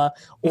Tua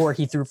or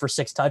he threw for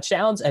 6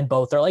 touchdowns, and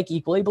both are like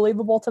equally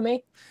believable to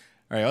me.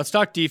 All right, let's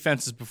talk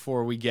defenses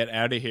before we get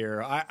out of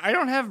here. I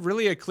don't have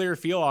really a clear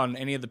feel on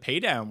any of the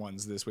paydown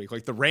ones this week.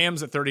 Like the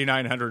Rams at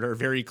 3,900 are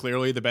very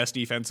clearly the best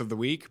defense of the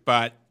week,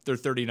 but they're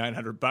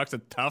 $3,900.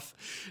 It's tough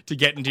to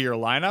get into your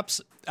lineups.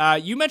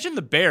 You mentioned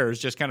the Bears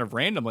just kind of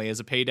randomly as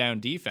a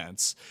paydown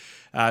defense.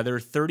 They're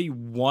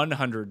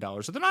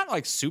 $3,100. So they're not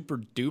like super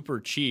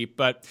duper cheap,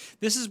 but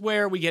this is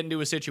where we get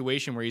into a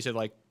situation where you said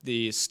like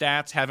the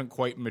stats haven't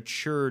quite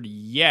matured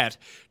yet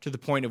to the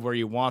point of where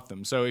you want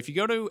them. So if you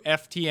go to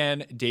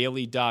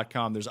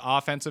ftndaily.com, there's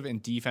offensive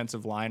and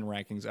defensive line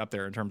rankings up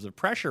there in terms of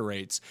pressure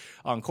rates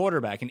on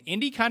quarterback. And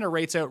Indy kind of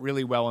rates out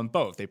really well in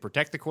both. They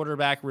protect the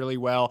quarterback really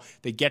well.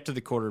 They get to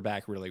the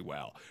quarterback really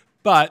well.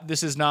 But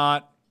this is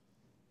not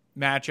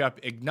matchup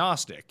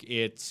agnostic.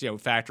 It's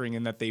factoring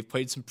in that they've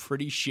played some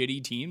pretty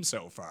shitty teams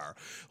so far.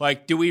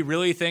 Like, do we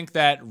really think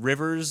that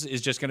Rivers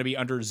is just going to be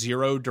under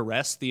zero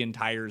duress the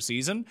entire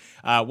season?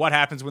 What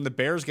happens when the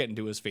Bears get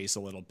into his face a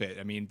little bit?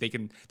 I mean,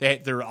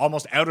 they're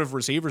almost out of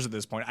receivers at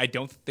this point. I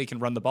don't think they can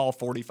run the ball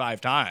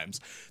 45 times.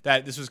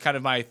 That this was kind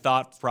of my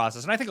thought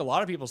process, and I think a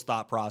lot of people's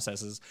thought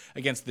processes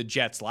against the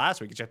Jets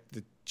last week.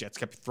 The Jets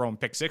kept throwing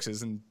pick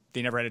sixes, and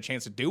they never had a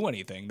chance to do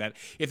anything. That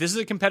if this is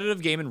a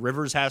competitive game and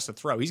Rivers has to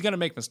throw, he's going to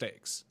make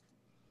mistakes.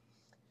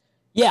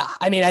 Yeah,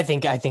 I mean, I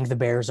think the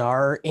Bears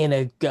are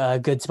in a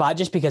good spot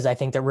just because I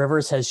think that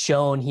Rivers has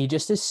shown he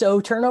just is so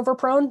turnover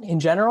prone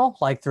in general.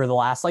 Like through the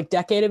last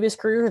decade of his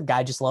career, the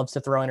guy just loves to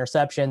throw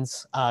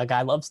interceptions.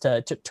 Guy loves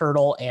to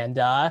turtle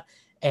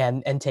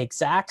and take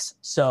sacks.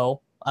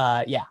 So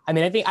yeah, I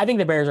mean, I think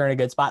the Bears are in a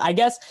good spot. I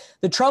guess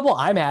the trouble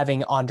I'm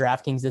having on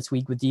DraftKings this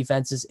week with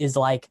defenses is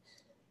like,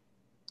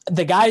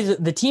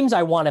 the teams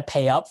I want to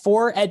pay up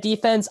for at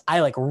defense, I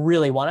like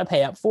really want to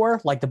pay up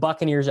for, like the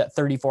Buccaneers at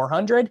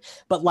 3,400,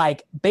 but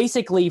like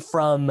basically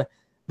from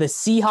the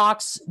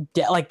Seahawks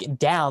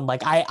down,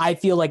 like I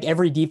feel like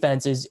every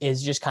defense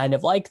is just kind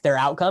of like their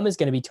outcome is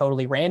going to be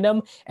totally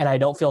random. And I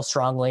don't feel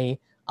strongly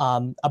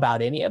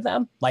about any of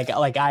them. I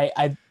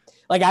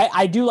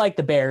do like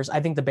the Bears. I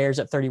think the Bears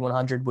at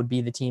 3,100 would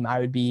be the team I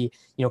would be,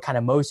 kind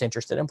of most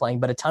interested in playing.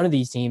 But a ton of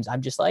these teams,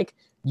 I'm just like,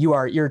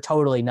 you're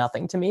totally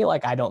nothing to me.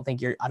 Like, I don't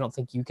think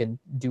you can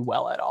do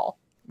well at all.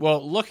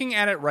 Well, looking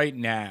at it right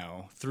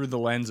now through the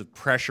lens of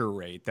pressure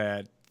rate,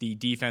 that the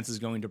defense is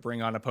going to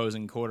bring on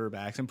opposing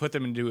quarterbacks and put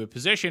them into a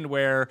position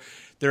where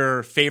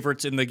they're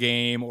favorites in the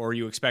game, or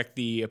you expect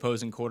the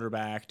opposing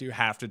quarterback to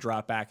have to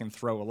drop back and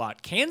throw a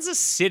lot. Kansas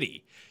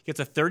City gets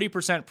a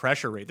 30%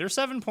 pressure rate. They're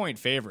 7-point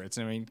favorites.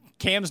 I mean,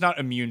 Cam's not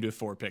immune to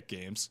 4-pick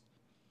games.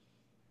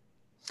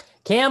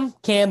 Cam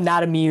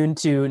not immune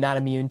to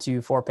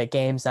 4-pick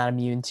games, not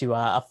immune to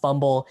a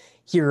fumble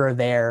here or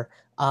there.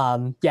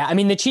 Yeah, I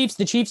mean, the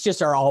Chiefs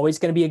just are always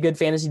going to be a good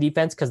fantasy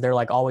defense because they're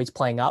like always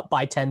playing up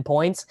by 10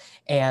 points.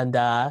 And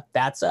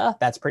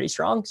that's pretty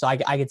strong. So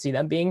I could see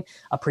them being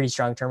a pretty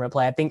strong tournament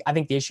play. I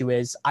think the issue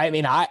is, I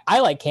mean, I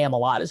like Cam a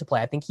lot as a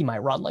play. I think he might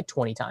run like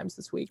 20 times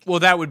this week. Well,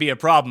 that would be a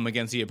problem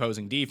against the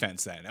opposing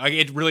defense then. Like,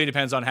 it really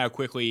depends on how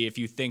quickly, if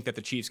you think that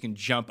the Chiefs can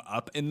jump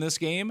up in this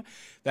game,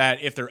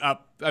 that if they're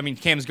up, I mean,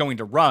 Cam's going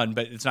to run,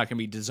 but it's not going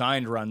to be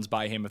designed runs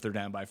by him if they're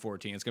down by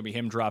 14. It's going to be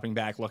him dropping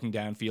back, looking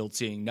downfield,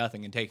 seeing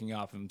nothing, and taking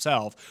off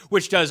himself,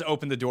 which does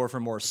open the door for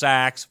more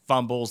sacks,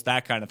 fumbles,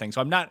 that kind of thing.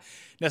 So I'm not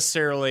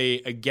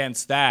necessarily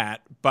against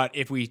that, but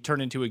if we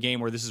turn into a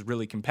game where this is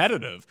really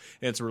competitive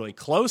and it's a really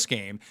close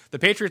game, the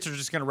Patriots are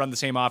just going to run the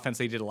same offense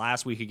they did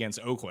last week against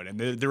Oakland,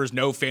 and there is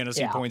no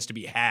fantasy points to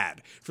be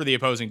had for the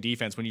opposing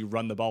defense when you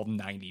run the ball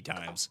 90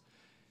 times.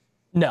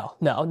 No,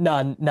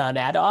 none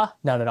at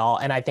all.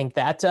 And I think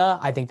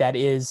that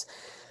is,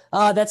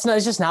 it's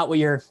just not what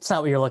you're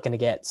looking to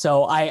get.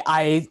 So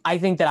I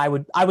think that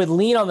I would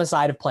lean on the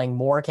side of playing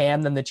more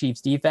Cam than the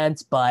Chiefs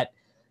defense, but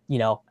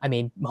I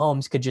mean,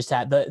 Mahomes could just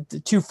have the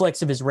 2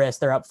 flicks of his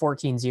wrist. They're up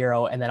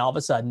 14-0. And then all of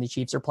a sudden the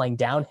Chiefs are playing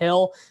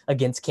downhill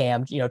against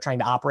Cam, trying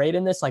to operate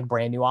in this like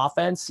brand new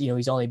offense.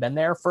 He's only been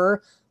there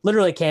for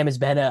literally, Cam has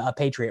been a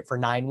Patriot for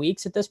 9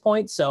 weeks at this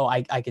point. So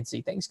I could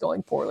see things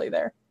going poorly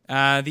there.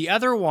 The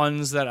other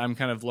ones that I'm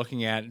kind of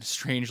looking at,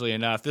 strangely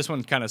enough, this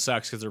one kind of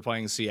sucks because they're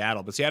playing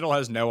Seattle, but Seattle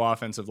has no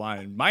offensive line.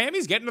 And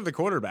Miami's getting to the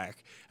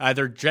quarterback.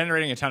 They're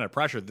generating a ton of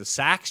pressure. The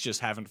sacks just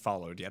haven't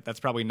followed yet. That's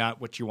probably not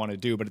what you want to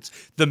do, but it's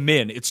the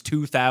min. It's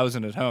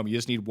 2,000 at home. You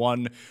just need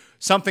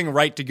something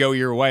right to go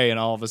your way, and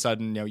all of a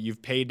sudden,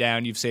 you've paid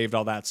down, you've saved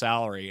all that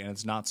salary, and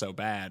it's not so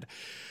bad.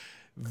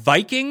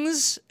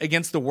 Vikings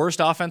against the worst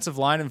offensive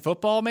line in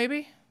football,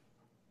 maybe?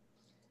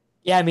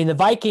 Yeah, I mean, the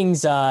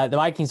Vikings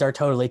are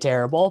totally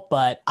terrible,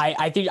 but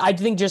I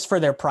think just for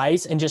their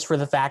price and just for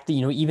the fact that,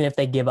 even if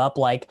they give up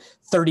like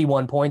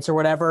 31 points or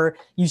whatever,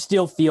 you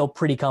still feel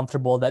pretty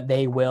comfortable that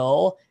they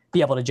will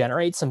be able to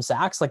generate some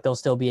sacks. Like they'll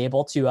still be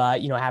able to,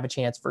 have a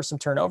chance for some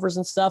turnovers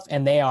and stuff.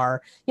 And they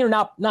are,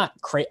 not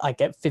like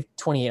at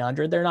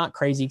 2,800, they're not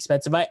crazy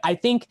expensive. I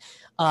think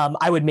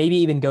I would maybe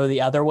even go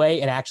the other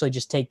way and actually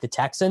just take the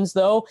Texans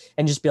though,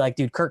 and just be like,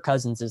 dude, Kirk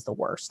Cousins is the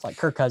worst. Like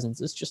Kirk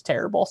Cousins is just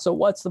terrible. So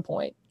what's the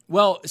point?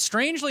 Well,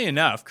 strangely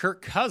enough,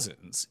 Kirk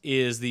Cousins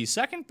is the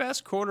second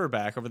best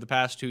quarterback over the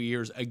past 2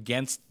 years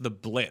against the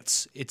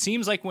blitz. It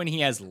seems like when he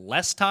has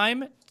less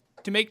time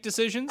to make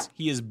decisions,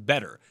 he is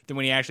better than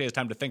when he actually has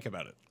time to think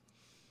about it.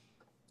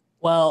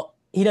 Well,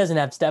 he doesn't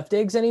have Steph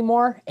Diggs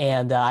anymore,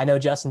 and I know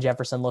Justin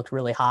Jefferson looked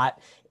really hot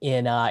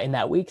in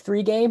that Week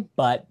 3 game,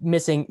 but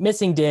missing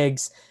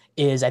Diggs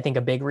is, I think,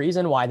 a big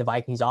reason why the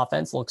Vikings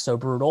offense looks so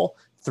brutal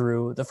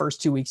through the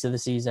first 2 weeks of the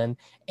season.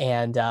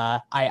 And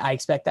I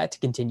expect that to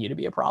continue to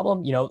be a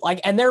problem,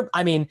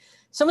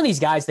 some of these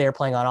guys they are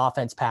playing on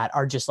offense, Pat,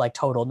 are just like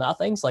total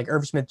nothings, like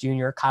Irv Smith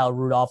Jr., Kyle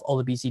Rudolph,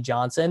 Olabisi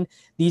Johnson.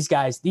 These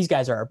guys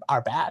are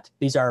bad.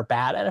 These are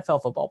bad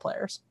NFL football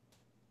players.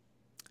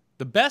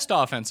 The best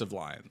offensive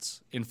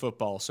lines in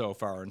football so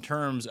far in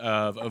terms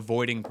of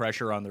avoiding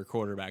pressure on their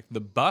quarterback,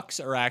 the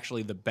Bucs are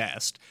actually the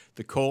best.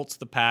 The Colts,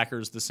 the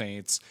Packers, the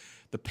Saints,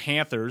 the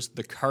Panthers,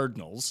 the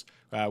Cardinals,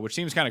 which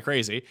seems kind of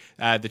crazy,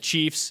 the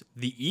Chiefs,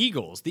 the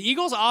Eagles. The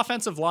Eagles'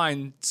 offensive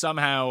line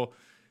somehow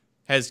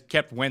has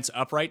kept Wentz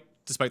upright,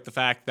 despite the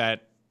fact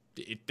that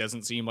it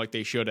doesn't seem like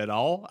they should at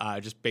all,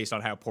 just based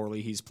on how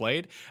poorly he's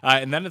played.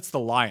 And then it's the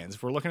Lions.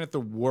 If we're looking at the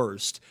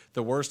worst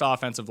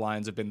offensive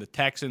lines have been the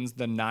Texans,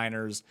 the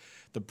Niners,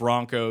 the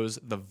Broncos,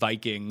 the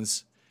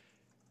Vikings,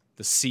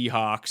 the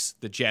Seahawks,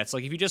 the Jets.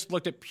 Like if you just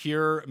looked at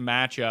pure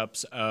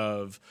matchups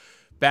of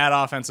bad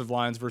offensive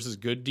lines versus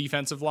good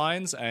defensive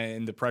lines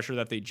and the pressure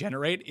that they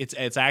generate,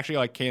 it's actually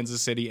like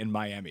Kansas City and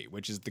Miami,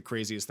 which is the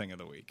craziest thing of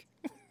the week.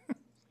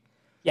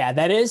 Yeah,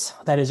 that is.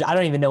 I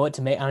don't even know what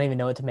to make. I don't even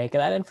know what to make of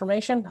that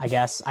information. I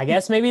guess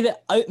maybe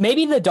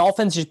the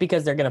Dolphins, just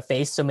because they're going to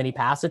face so many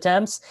pass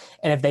attempts,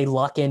 and if they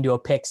luck into a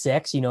pick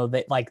six,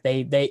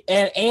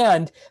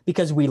 and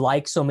because we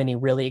like so many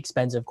really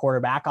expensive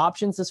quarterback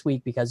options this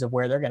week because of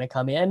where they're going to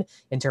come in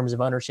terms of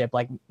ownership,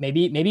 like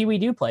maybe we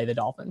do play the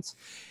Dolphins.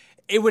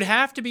 It would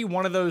have to be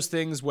one of those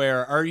things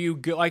where are you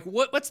good? Like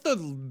what's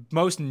the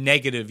most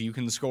negative you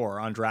can score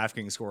on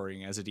DraftKings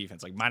scoring as a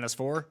defense? Like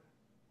 -4?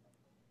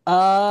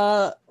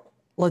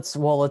 Let's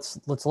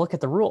look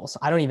at the rules.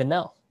 I don't even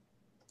know.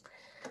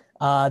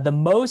 The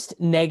most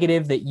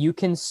negative that you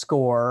can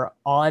score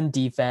on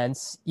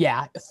defense,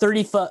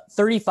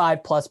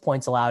 35 plus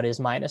points allowed is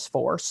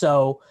 -4.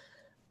 So,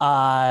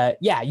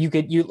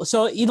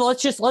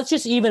 let's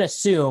just even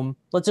assume,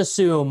 let's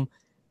assume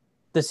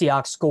the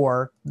Seahawks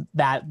score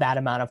that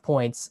amount of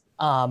points.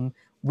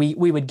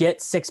 We would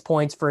get 6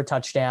 points for a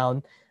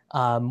touchdown.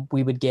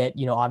 We would get,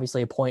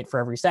 obviously a point for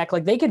every sack.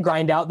 Like they could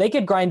grind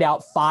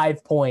out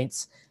 5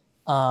 points,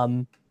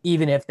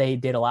 even if they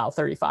did allow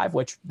 35,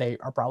 which they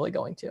are probably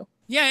going to.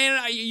 Yeah,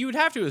 and you would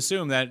have to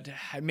assume that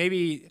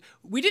maybe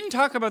we didn't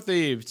talk about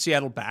the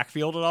Seattle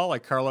backfield at all,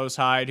 like Carlos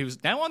Hyde,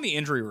 who's now on the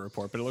injury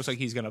report, but it looks like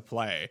he's going to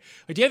play.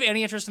 Like, do you have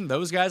any interest in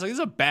those guys? Like, this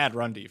is a bad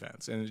run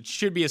defense, and it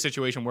should be a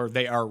situation where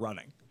they are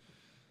running.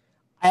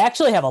 I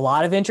actually have a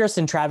lot of interest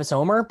in Travis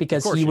Homer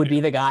because he would be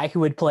the guy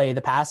who would play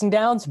the passing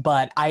downs,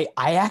 but I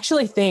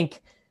actually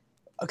think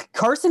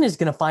Carson is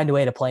going to find a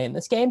way to play in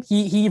this game.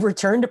 He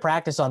returned to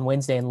practice on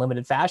Wednesday in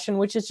limited fashion,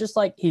 which is just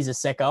like, he's a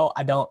sicko.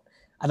 I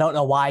don't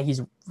know why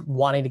he's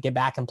wanting to get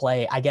back and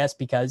play. I guess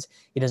because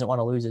he doesn't want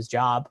to lose his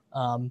job.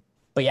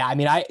 But yeah, I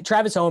mean,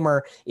 Travis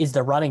Homer is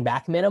the running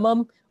back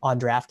minimum on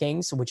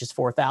DraftKings, which is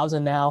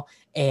 4,000 now.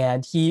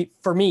 And he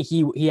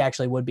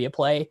actually would be a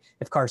play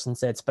if Carson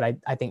sits, but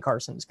I think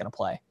Carson is going to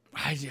play.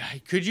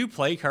 Could you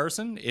play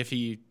Carson if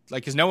he,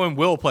 like, because no one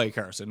will play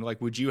Carson. Like,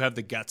 would you have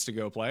the guts to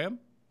go play him?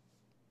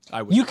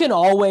 I would. You can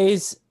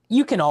always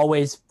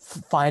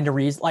find a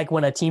reason, like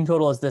when a team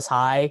total is this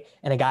high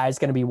and a guy is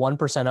going to be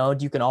 1%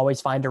 owned, you can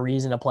always find a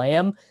reason to play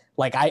him.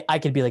 Like I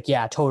could be like,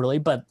 yeah, totally.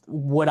 But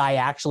would I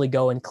actually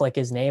go and click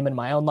his name in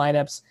my own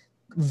lineups?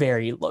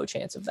 Very low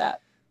chance of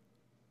that.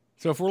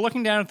 So if we're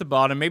looking down at the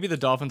bottom, maybe the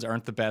Dolphins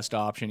aren't the best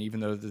option, even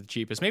though they're the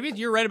cheapest. Maybe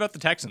you're right about the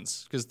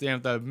Texans because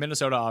the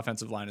Minnesota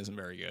offensive line isn't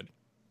very good.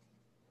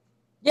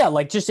 Yeah,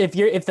 like just if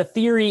the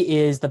theory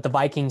is that the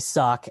Vikings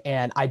suck,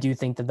 and I do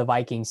think that the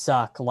Vikings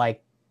suck,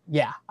 like,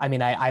 yeah, I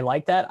mean, I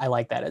like that. I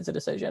like that as a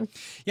decision.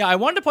 Yeah, I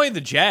wanted to play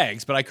the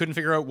Jags, but I couldn't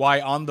figure out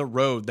why on the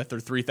road that they're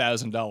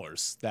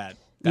 $3,000.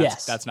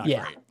 That's not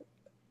great.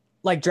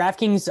 Like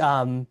DraftKings,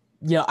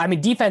 I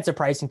mean, defensive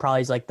pricing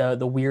probably is like the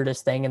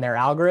weirdest thing in their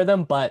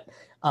algorithm, but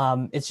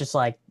it's just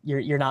like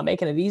you're not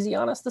making it easy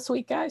on us this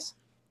week, guys.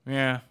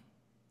 Yeah,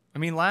 I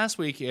mean, last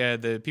week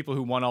the people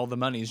who won all the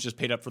monies just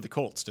paid up for the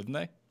Colts, didn't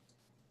they?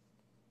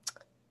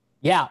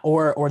 Yeah,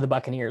 or the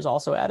Buccaneers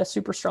also had a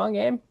super strong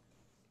game.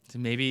 So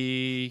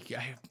maybe,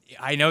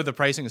 I know the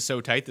pricing is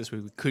so tight this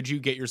week. Could you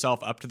get yourself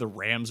up to the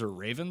Rams or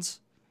Ravens?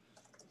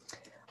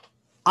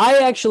 I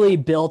actually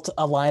built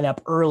a lineup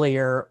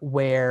earlier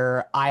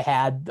where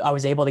I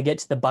was able to get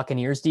to the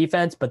Buccaneers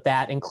defense, but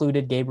that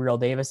included Gabriel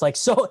Davis. Like,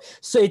 so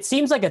it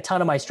seems like a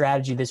ton of my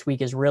strategy this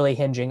week is really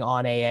hinging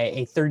on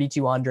a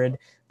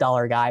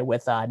 $3,200 guy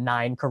with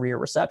 9 career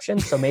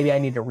receptions. So maybe I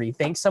need to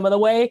rethink some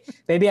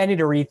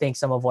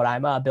of what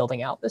I'm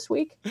building out this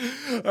week.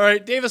 All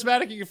right. Davis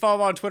Maddock, you can follow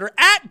him on Twitter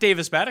at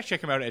Davis Maddock.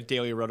 Check him out at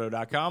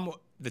dailyroto.com.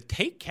 The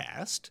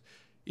TakeCast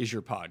is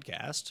your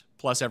podcast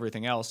plus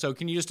everything else. So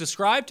can you just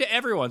describe to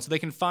everyone so they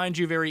can find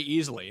you very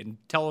easily and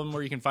tell them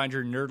where you can find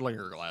your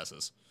Nerdlinger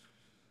glasses?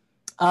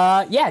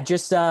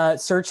 Just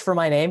search for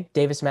my name,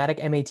 Davis Maddock,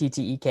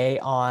 Mattek,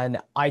 on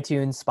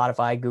iTunes,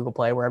 Spotify, Google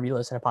Play, wherever you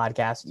listen to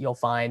podcasts. You'll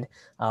find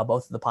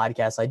both of the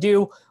podcasts I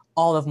do.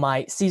 All of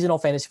my seasonal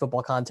fantasy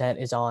football content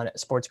is on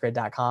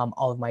sportsgrid.com.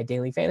 All of my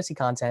daily fantasy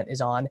content is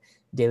on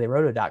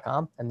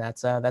dailyroto.com. And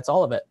that's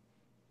all of it.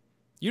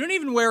 You don't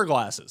even wear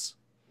glasses.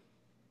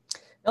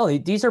 No,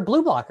 these are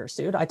blue blockers,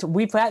 dude.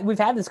 We've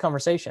had this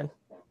conversation.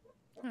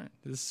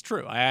 This is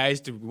true. Why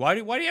do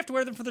you have to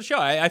wear them for the show?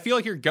 I feel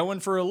like you're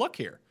going for a look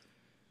here.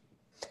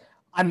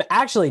 I'm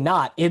actually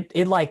not.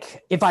 It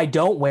like, if I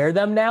don't wear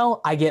them now,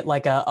 I get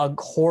like a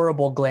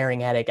horrible glaring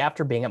headache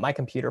after being at my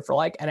computer for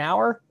like an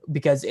hour,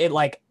 because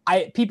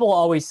people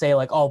always say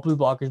like, oh, blue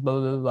blockers, blah,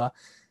 blah, blah.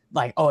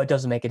 Like, oh, it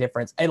doesn't make a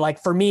difference. And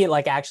like, for me, it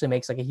like actually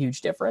makes like a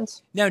huge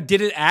difference. Now, did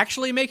it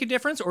actually make a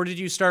difference, or did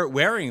you start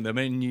wearing them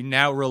and you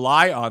now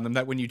rely on them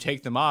that when you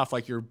take them off,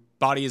 like your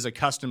body is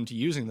accustomed to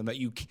using them, that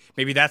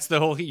maybe that's the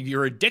whole thing.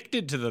 You're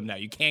addicted to them now.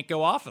 You can't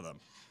go off of them.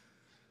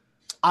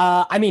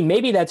 I mean,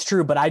 maybe that's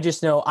true, but I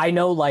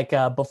know like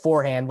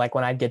beforehand, like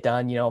when I'd get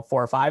done, 4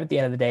 or 5 at the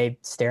end of the day,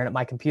 staring at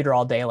my computer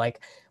all day,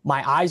 like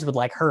my eyes would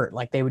like hurt.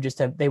 Like they would just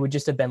have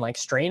been like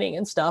straining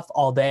and stuff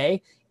all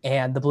day.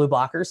 And the blue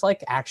blockers,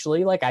 like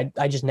actually, like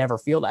I just never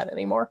feel that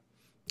anymore.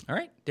 All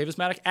right. Davis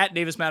Maddock at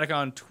Davis Maddock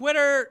on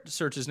Twitter.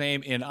 Search his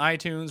name in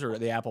iTunes or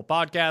the Apple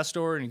Podcast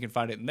Store, and you can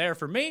find it in there.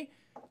 For me,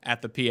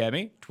 at the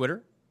PME,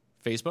 Twitter,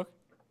 Facebook,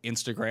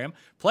 Instagram.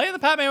 Play in the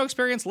Pat Mayo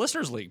Experience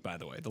Listeners League, by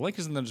the way. The link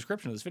is in the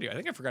description of this video. I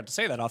think I forgot to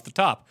say that off the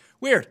top.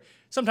 Weird.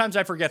 Sometimes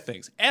I forget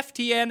things.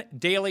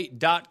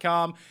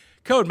 FTNdaily.com.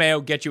 Code Mayo,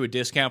 get you a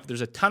discount, but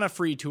there's a ton of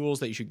free tools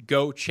that you should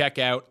go check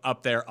out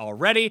up there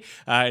already.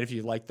 And if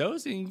you like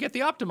those, you can get the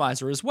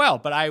optimizer as well.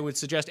 But I would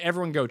suggest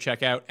everyone go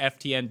check out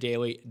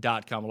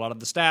FTNdaily.com. A lot of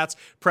the stats,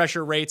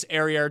 pressure rates,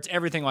 air yards,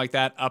 everything like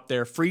that up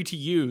there, free to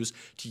use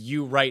to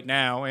you right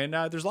now. And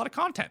there's a lot of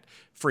content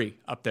free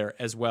up there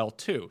as well,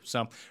 too.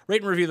 So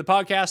rate and review the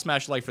podcast,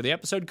 smash a like for the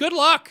episode. Good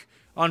luck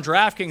on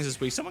DraftKings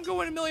this week. Someone go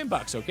win $1 million,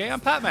 okay? I'm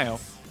Pat Mayo.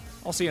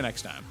 I'll see you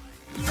next time.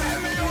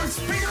 Pat Mayo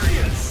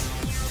Experience!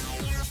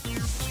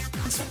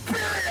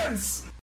 Experience!